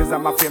my riches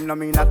and my fame no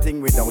mean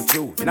nothing without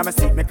you. In my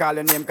seat me call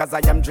your name 'cause I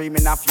am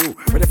dreaming of you.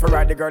 Ready for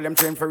ride the girl, I'm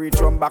trained for reach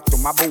home back to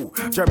my boo.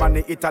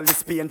 Germany, Italy,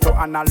 Spain to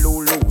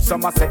Honolulu.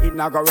 Some a say it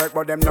not go work,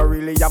 but them no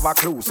really have a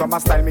clue. Some a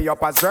style me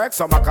up as jerk,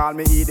 some a call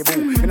me Edie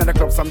Boo. In the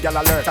club, some gal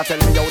alert, I tell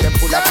me how them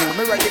full of you.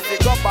 Me ready to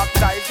go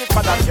baptize it,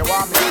 but that you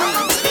want me.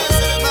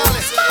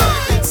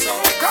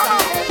 Come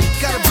on,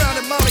 got a brown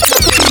and Molly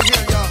coming in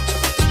here, y'all.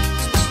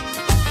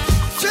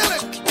 Chill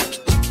it.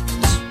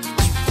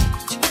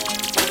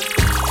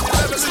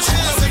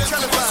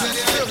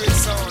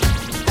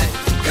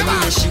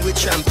 She with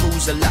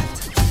shampoos a lot.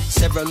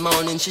 Several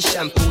mornings she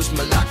shampoos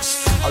my locks.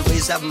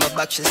 Always have my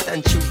back, she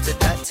stand true to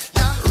that.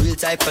 Real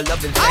type of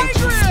loving, thank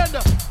you.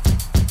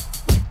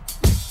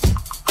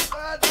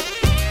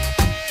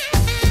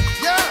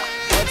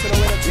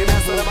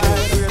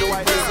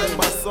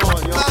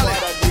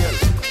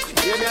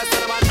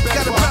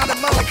 Got a brown and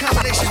Molly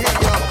combination here,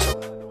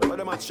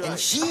 y'all. And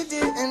she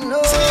didn't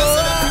know. Say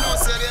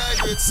the high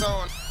grade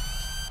sound.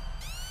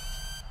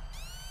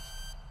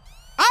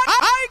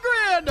 High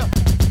grade.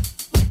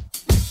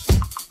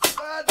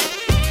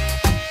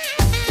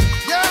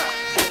 Yeah.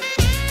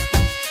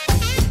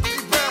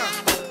 Big Brown,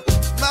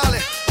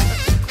 Molly.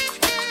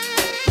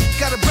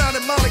 Got a Brown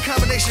and Molly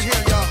combination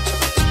here, y'all.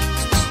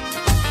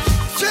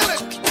 Feel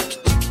it.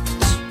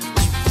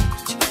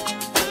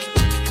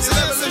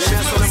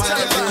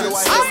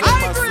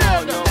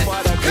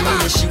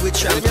 She would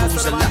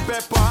shampoos a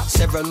lot.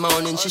 Several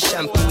mornings she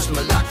shampoos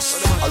my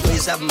locks.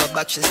 Always have my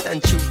back, she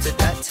stand true to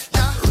that.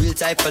 Real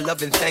type of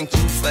loving, thank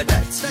you for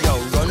that. Yo,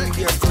 run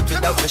barefoot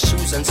without my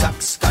shoes and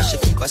socks. Cause she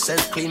keep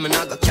herself clean, man,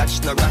 I got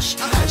catch no rush.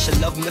 And she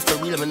love me for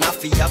real, man, I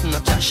feel have no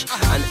cash.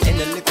 And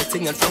any little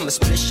thing and from a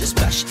splish, she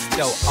splash.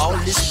 Yo, all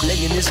this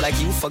blinging is like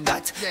you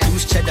forgot.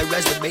 Use cheddar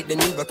as the bait,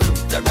 then you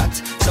recruit the rat.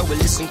 So we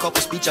listen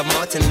couple speech of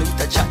Martin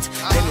Luther chat.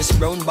 Dennis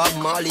Brown, Bob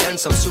Marley and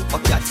some super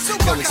cat.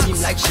 Yo, it seem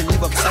like she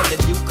live upside the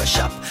Duke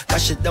shop.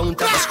 Cause she don't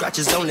have a scratch,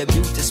 it's only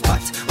beauty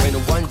spot. When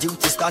one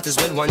duty start is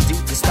when one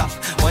duty stop.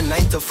 1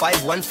 9 to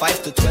 5, 1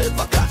 5 to 12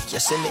 o'clock, you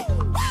see me?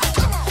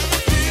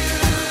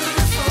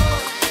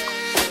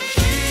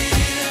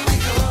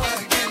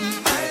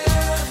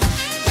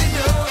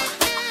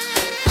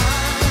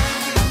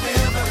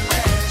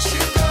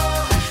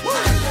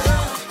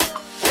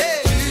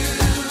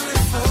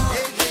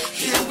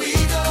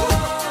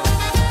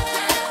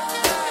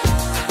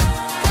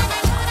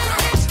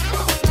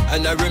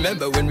 And I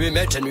remember when we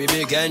met and we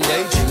began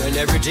dating, and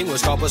everything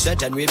was proper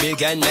set and we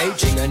began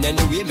mating. And then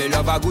the way me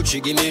love her good, she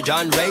give me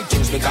John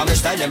ratings. Become a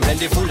style and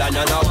plentiful and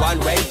not one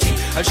waiting.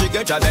 And she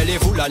get her belly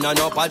full and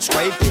no pot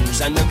scrapings.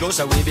 And the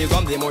closer we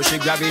become, the more she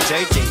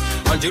gravitating.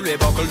 Until we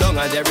buckle down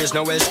and there is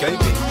no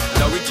escaping.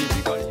 Now we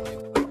typical.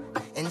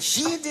 And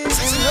she didn't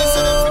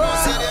know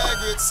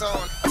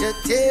to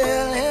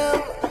tell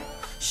him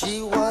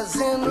she was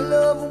in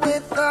love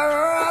with a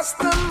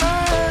Rasta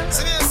man.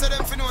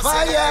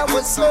 Fire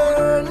was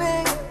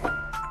burning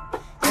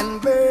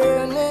and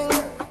burning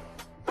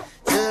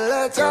to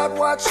let out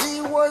what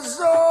she was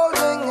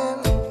holding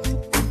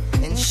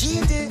in. And she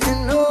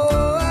didn't know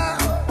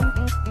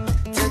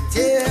to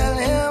tell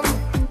him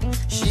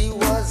she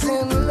was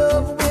in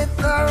love with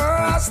a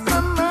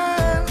Rasta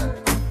man.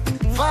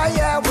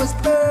 Fire was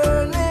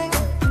burning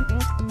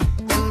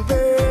and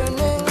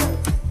burning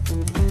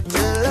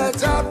to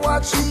let out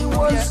what she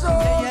was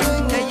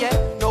holding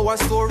in. Know her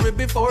story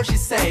before she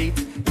said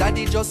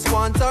Daddy just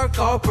want her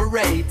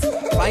corporate.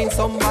 Find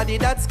somebody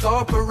that's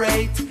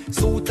corporate.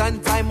 Suit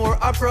and tie more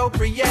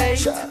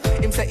appropriate.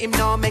 Him say him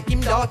now make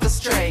him daughter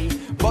stray.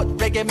 But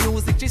reggae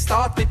music she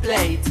start to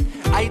play.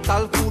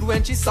 Ital food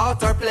when she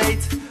start her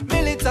plate.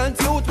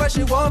 Militant youth where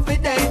she want to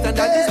date. And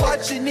that is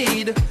what she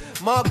need.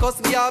 Marcus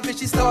Garvey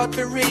she start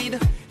to read.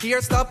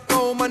 Here stop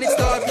home and it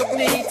start look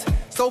neat.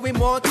 So we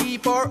want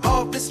keep her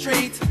off the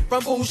street.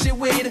 From who she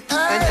with.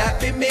 And that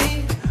be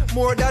me.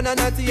 More than a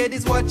 98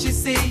 is what she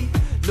see.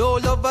 No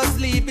love or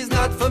sleep is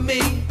not for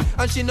me.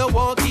 And she no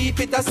want keep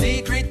it a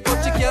secret.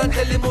 But she can't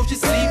tell him who she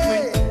sleep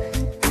with.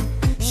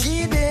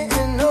 She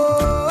didn't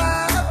know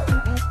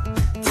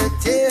to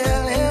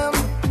tell him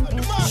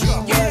she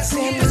was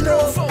in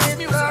love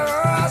with a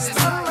Rasta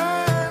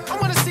man. I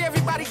wanna see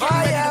everybody get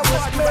ready to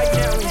party right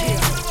now in here.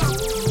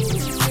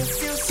 You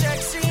feel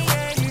sexy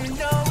and you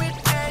know it,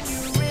 and you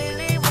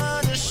really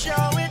wanna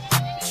show it,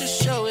 to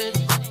show it.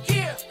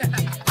 Yeah.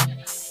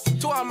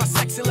 To all my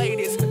sexy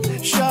ladies,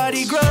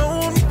 shawty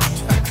grown.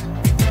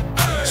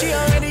 She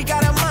already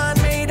got her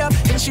mind made up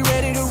and she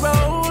ready to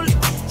roll.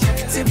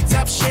 Tip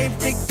top shape,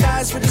 big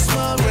thighs with a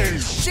small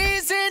waist.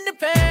 She's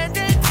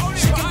independent.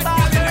 She can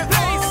buy her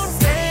own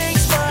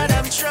things, but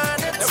I'm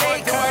trying to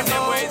take her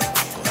home.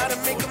 Gotta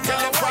make her my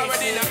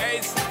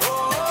wife.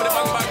 For the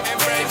bang bang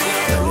embrace.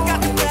 You got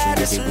the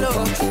baddest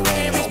look.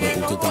 Baby,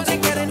 you wanna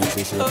get it.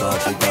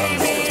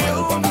 Baby,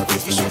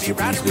 you should be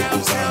riding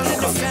around town in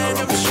the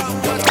phantom show.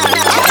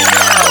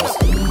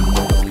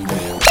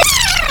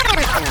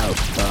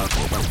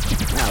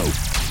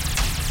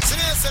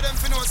 So them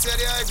finna say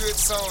the high grade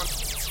sound.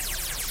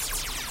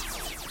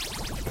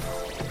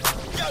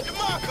 Yo, the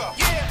marker.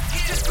 Yeah,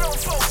 just grown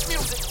folks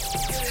music.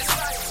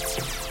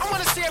 I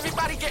wanna see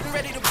everybody getting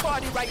ready to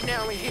party right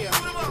now in here.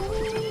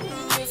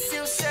 You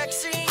feel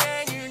sexy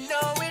and you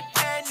know it,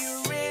 and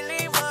you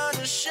really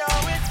wanna show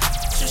it,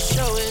 to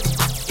show it.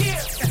 Yeah.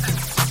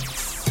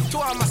 To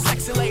all my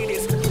sexy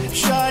ladies,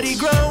 shawty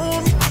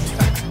grown.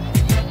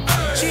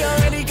 She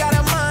already got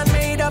her mind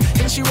made up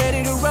and she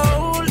ready to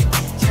roll.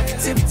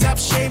 Tip top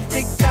shape,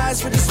 big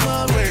thighs with a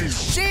small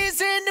waist. She's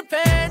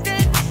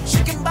independent.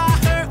 She can buy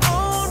her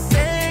own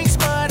things,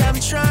 but I'm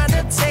trying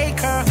to take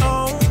her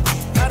home.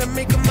 Gotta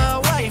make her my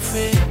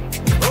wifey.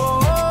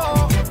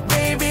 Oh,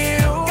 baby,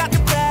 you got the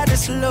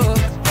baddest look.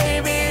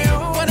 Baby, you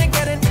wanna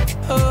get in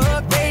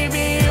hook.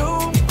 Baby,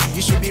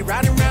 you should be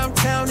riding around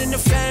town in the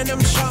phantom,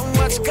 shouting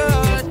what's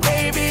good.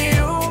 Baby,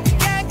 you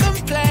can't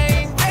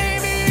complain.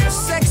 Baby,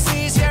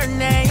 sexy's your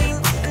name,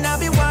 and I'll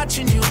be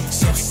watching you.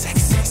 So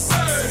sexy.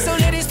 So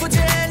ladies, put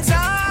your hands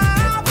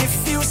up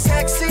if you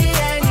sexy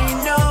and you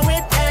know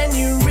it.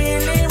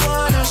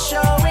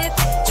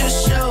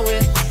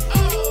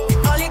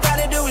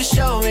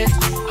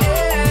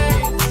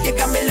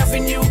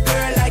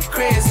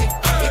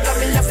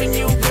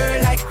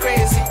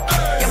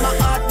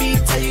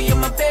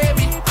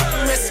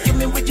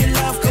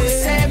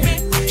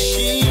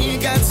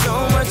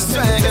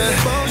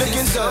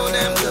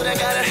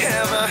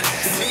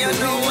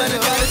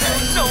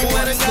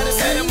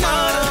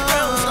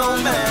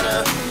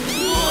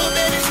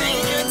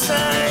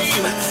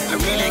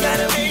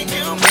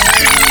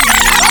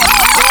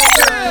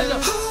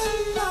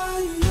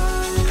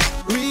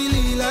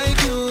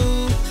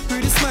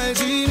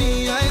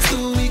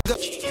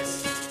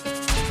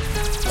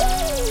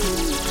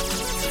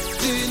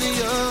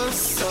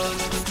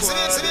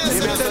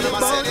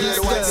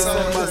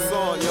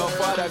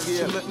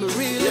 She make me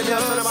really know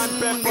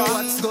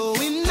what's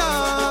going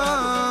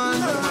on.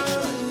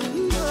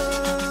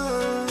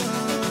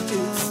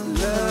 It's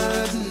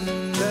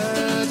Latin,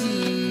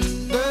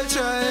 girl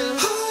child.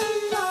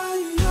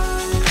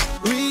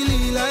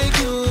 Really like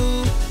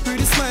you.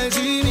 Pretty smile,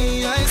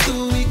 dreamy eyes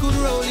too. We could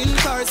roll in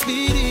car,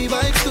 speedy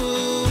bikes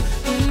too.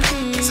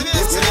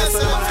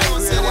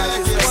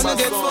 Wanna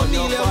get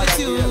familiar with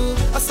you.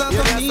 I start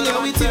familiar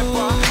with you.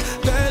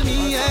 Girl,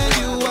 me and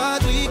you,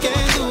 what we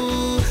can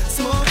do.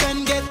 Smoke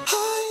and get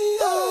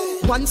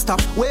high. One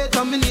stop, wait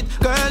a minute.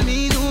 Girl,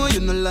 me know you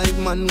no like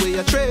man, we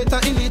a traitor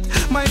in it.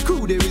 My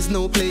crew, there is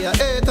no player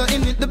hater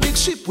in it. The big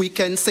ship, we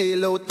can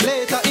sail out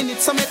later in it.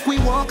 So make we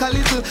walk a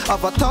little,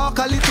 have a talk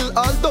a little.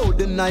 Although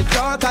the night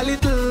dark a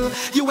little.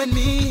 You and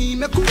me,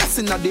 make we rest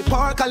in the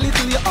park a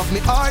little. You have me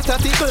heart a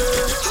tickle.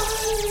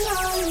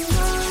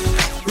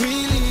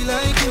 Really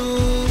like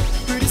you.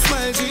 Pretty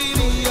smile,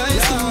 dreamy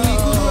eyes too. We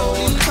could roll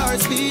in car,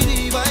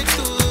 speedy bikes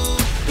too.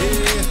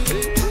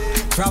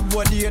 From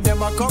one day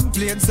them a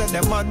complain, say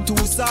them man too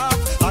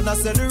soft. And I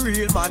say the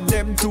real man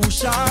them too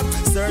sharp.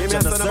 Search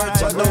and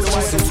search and now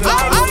I too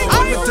loud.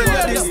 I'm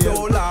tell you this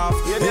no laugh.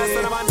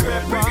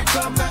 Bring it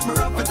come, let me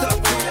wrap it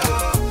up for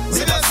ya.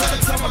 See that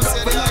search, I'm a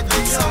couple like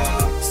this.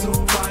 So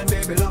fine,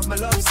 baby, love my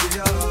love, see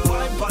ya.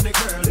 Wine pon the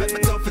girl, let me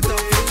tough it up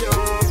for ya.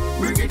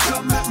 Bring it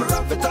come, let me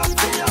wrap it up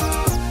for ya.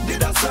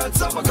 Did I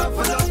search, I'm a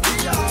couple like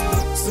this.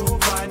 So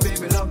fine,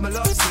 baby, love my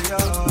love, see ya.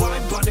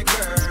 Wine pon the girl.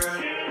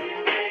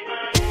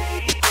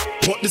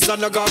 Put this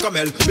on a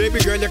gargamel. Baby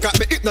girl, you got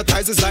me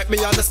hypnotized. It's like me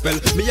on a spell.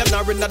 Me and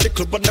her in at the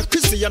club on the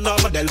Chrissy and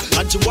Armadale.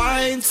 And she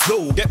whines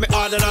slow, get me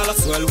hard and all a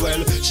swell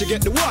well. She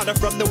get the water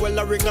from the well,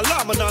 I ring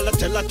alarm and all I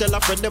tell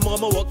her friend them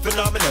mama work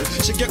phenomenal.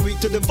 She get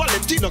weak to the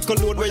Valentino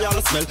cologne where y'all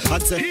smell.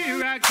 And say,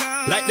 here I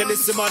come. Like the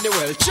Lissy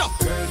Manuel. Chop.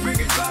 Girl, bring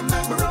it come,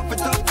 make me wrap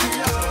it up to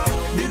ya.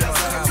 Did I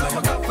say I'm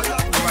a couple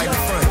up to ya?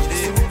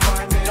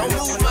 Don't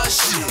move my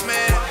shit,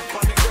 man.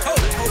 Oh,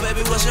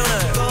 baby, what's your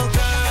name? Go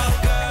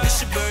girl, it's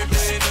your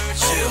birthday.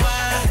 Chill. I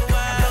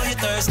know you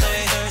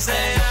Thursday.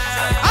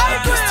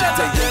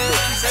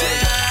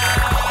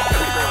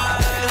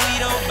 We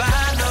don't buy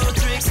no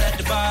drinks at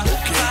the bar.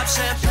 Pop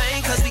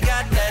champagne 'cause we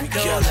got that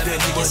dough. Let me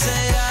hear you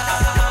say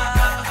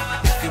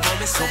if you want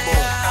me, say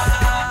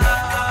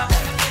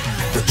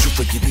The truth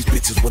of these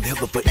bitches, one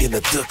hell of an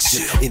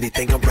introduction.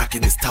 Anything I'm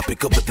rocking is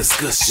topic of a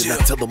discussion. I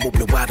tell them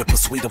open wide to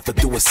persuade them for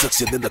doing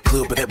suction in the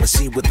club, but that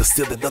machine with the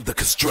ceiling under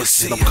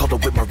construction. I'm caught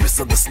up with my wrist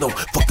on the snow,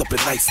 fucked up in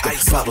ice.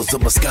 Bottles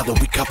of Moscato,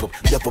 we cop them,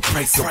 never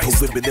price them.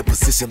 Put women in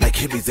position like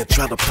Hemis and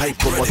trying to pipe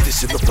them.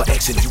 Audition up for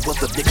action, you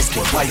other niggas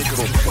can wipe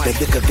them. That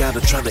nigga got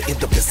her trying to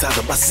end up inside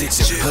of my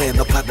section. Playing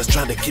the partners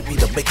trying to get me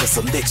to make a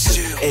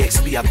selection.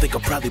 Ask me, I think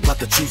I'm probably about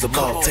to choose them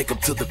all. Take them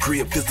to the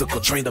crib, physical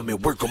train them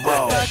and work them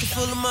all. Pocket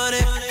full of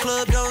money,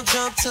 club don't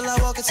jump till I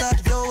walk inside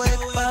the doorway.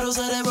 Bottles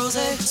of that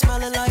rosé,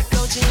 smelling like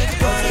Dolce &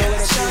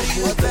 Gabbana. Shawty,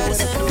 you the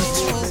baddest in the room.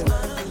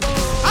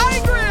 I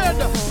agree.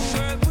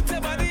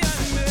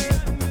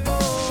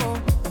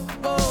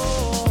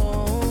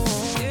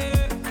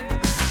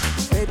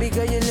 Baby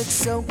girl, you look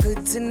so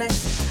good tonight,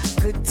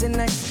 good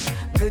tonight,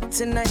 good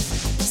tonight.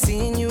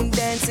 Seeing you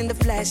dance in the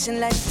flashing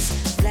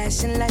lights,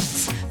 flashing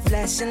lights,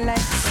 flashing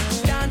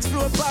lights. Dance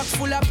floor box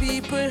full of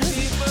people,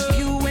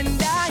 you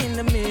and I in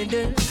the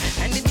middle,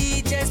 and the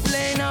DJ's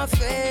playing our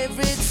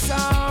favorite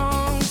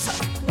songs.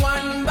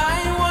 One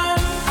by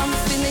one, I'm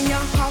feeling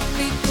your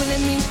heartbeat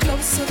pulling me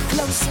closer,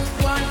 closer.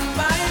 One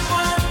by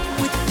one,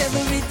 with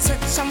every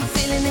touch I'm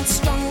feeling it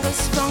stronger,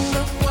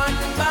 stronger. One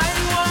by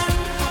one,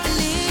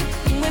 believe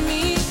with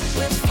me,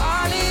 we're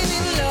falling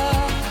in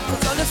love.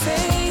 'Cause all the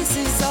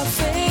faces are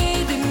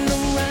fading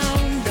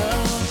around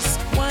us.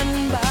 One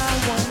by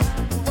one,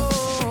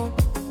 oh,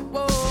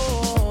 oh,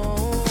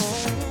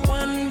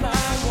 one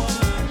by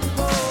one,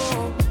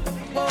 oh,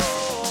 oh.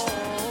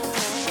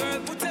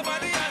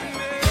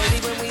 Baby,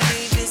 when we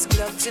leave this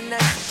club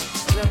tonight,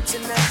 club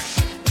tonight,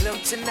 club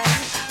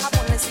tonight, I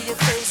wanna see your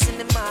face in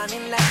the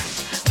morning light,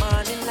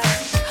 morning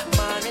light,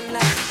 morning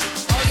light.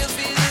 How you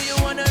feel? Do you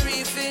wanna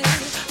refill?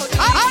 Or do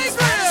you just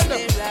wanna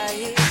stay right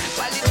here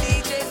while the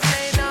DJ's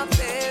playing our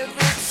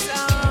favorite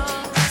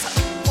songs?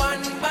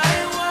 One by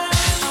one,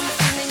 I'm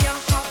feeling your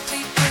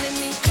heartbeat pulling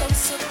me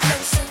closer,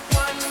 closer.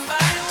 One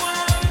by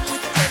one,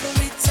 with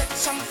every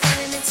touch I'm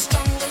feeling it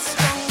stronger,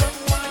 stronger.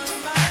 One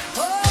by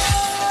one.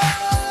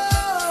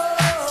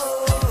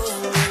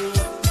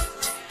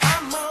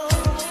 I'm on.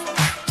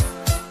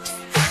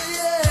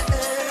 Yeah.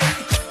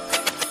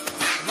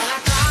 When I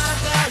gotta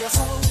tell you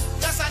so,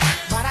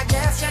 but I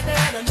guess you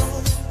didn't know.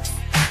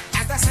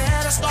 As I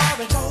said, the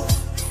story goes,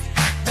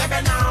 baby,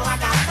 now I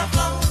got the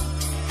flow.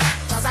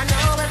 'Cause I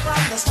know it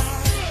from the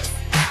start.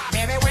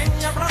 Baby, when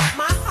you broke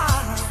my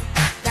heart,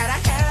 that I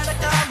had to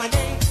come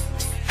again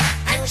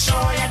and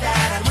show you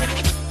that I win.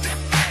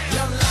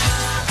 You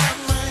lied to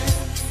me.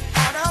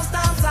 All those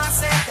times I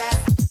said that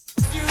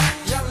you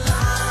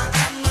lied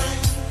to me.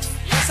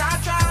 Yes, I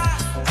tried.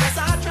 Yes,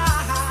 I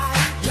tried.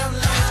 You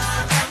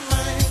lied to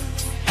me.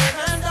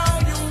 Even though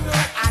you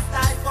know I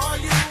died for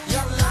you.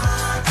 You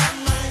lied to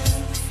me.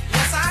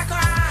 Yes, I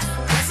cried.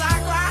 Yes,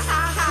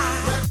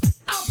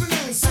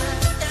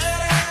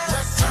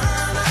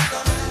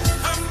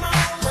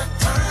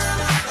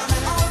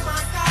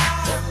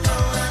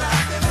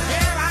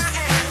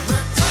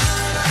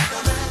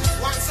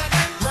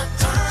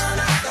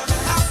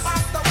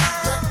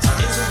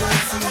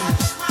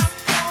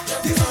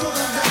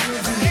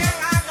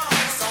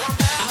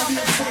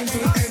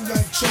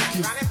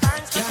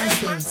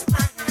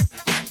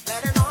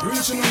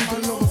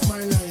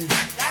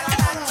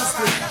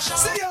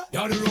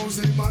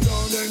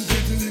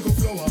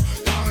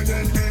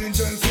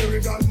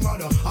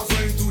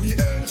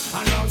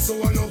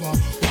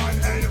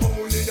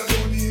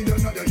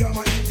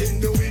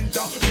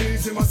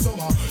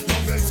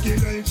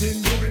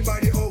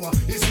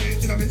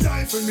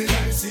 for me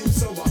life seems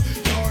sour.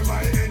 You're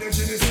my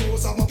energy, the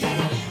source of my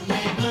power.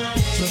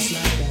 Just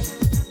like that.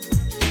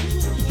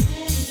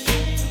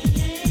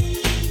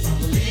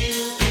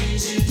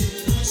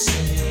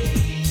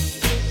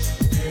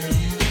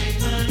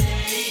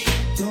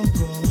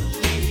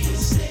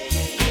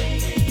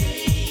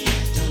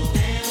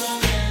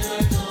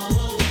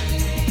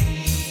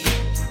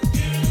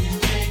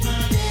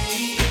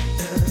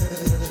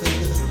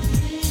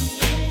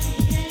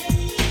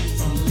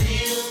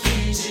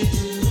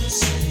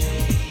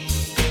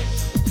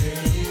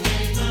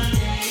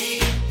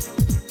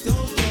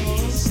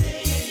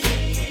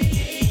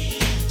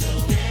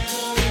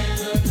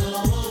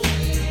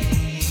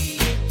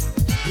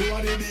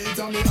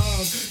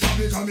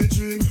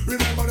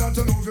 Remember that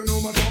I love you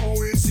no matter how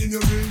it's in your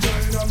dream.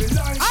 Giant of me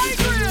life. I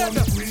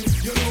agree.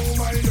 You know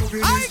my love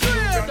is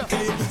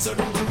clean. So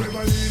don't you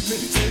ever leave me.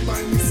 Stay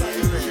by my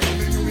side.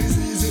 Loving you is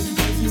easy.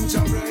 My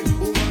future bright.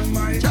 Oh man,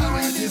 my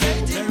heart is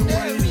open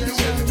wide. The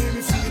way you make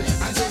me feel,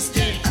 I just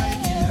can't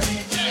hide.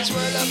 This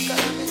world of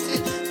calamity,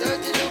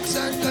 dirty looks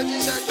and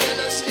grudges and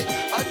jealousy.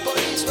 Hot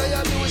police where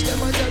you abuse the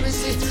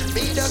majority.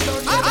 Me that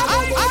don't get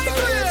about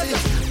variety.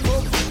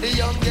 The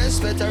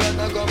youngest veteran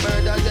I go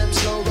murder them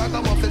slow.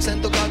 Ragamuffin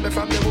sent to call me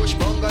from the bush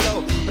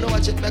bungalow. When I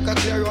watch it make a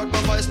clear out, my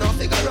voice now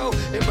figure out.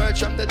 Emerge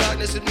from the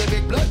darkness with me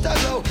big blood to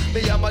glow. Me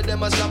hammer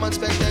them as slam and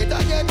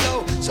spectator get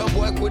low. Some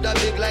boy coulda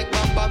big like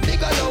Bam Bam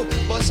Bigelow.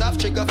 Bust off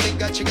trigger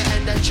finger, trigger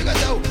hand and trigger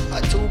toe.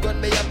 A two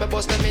gun me up, me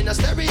bust them in a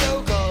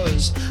stereo.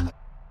 Cause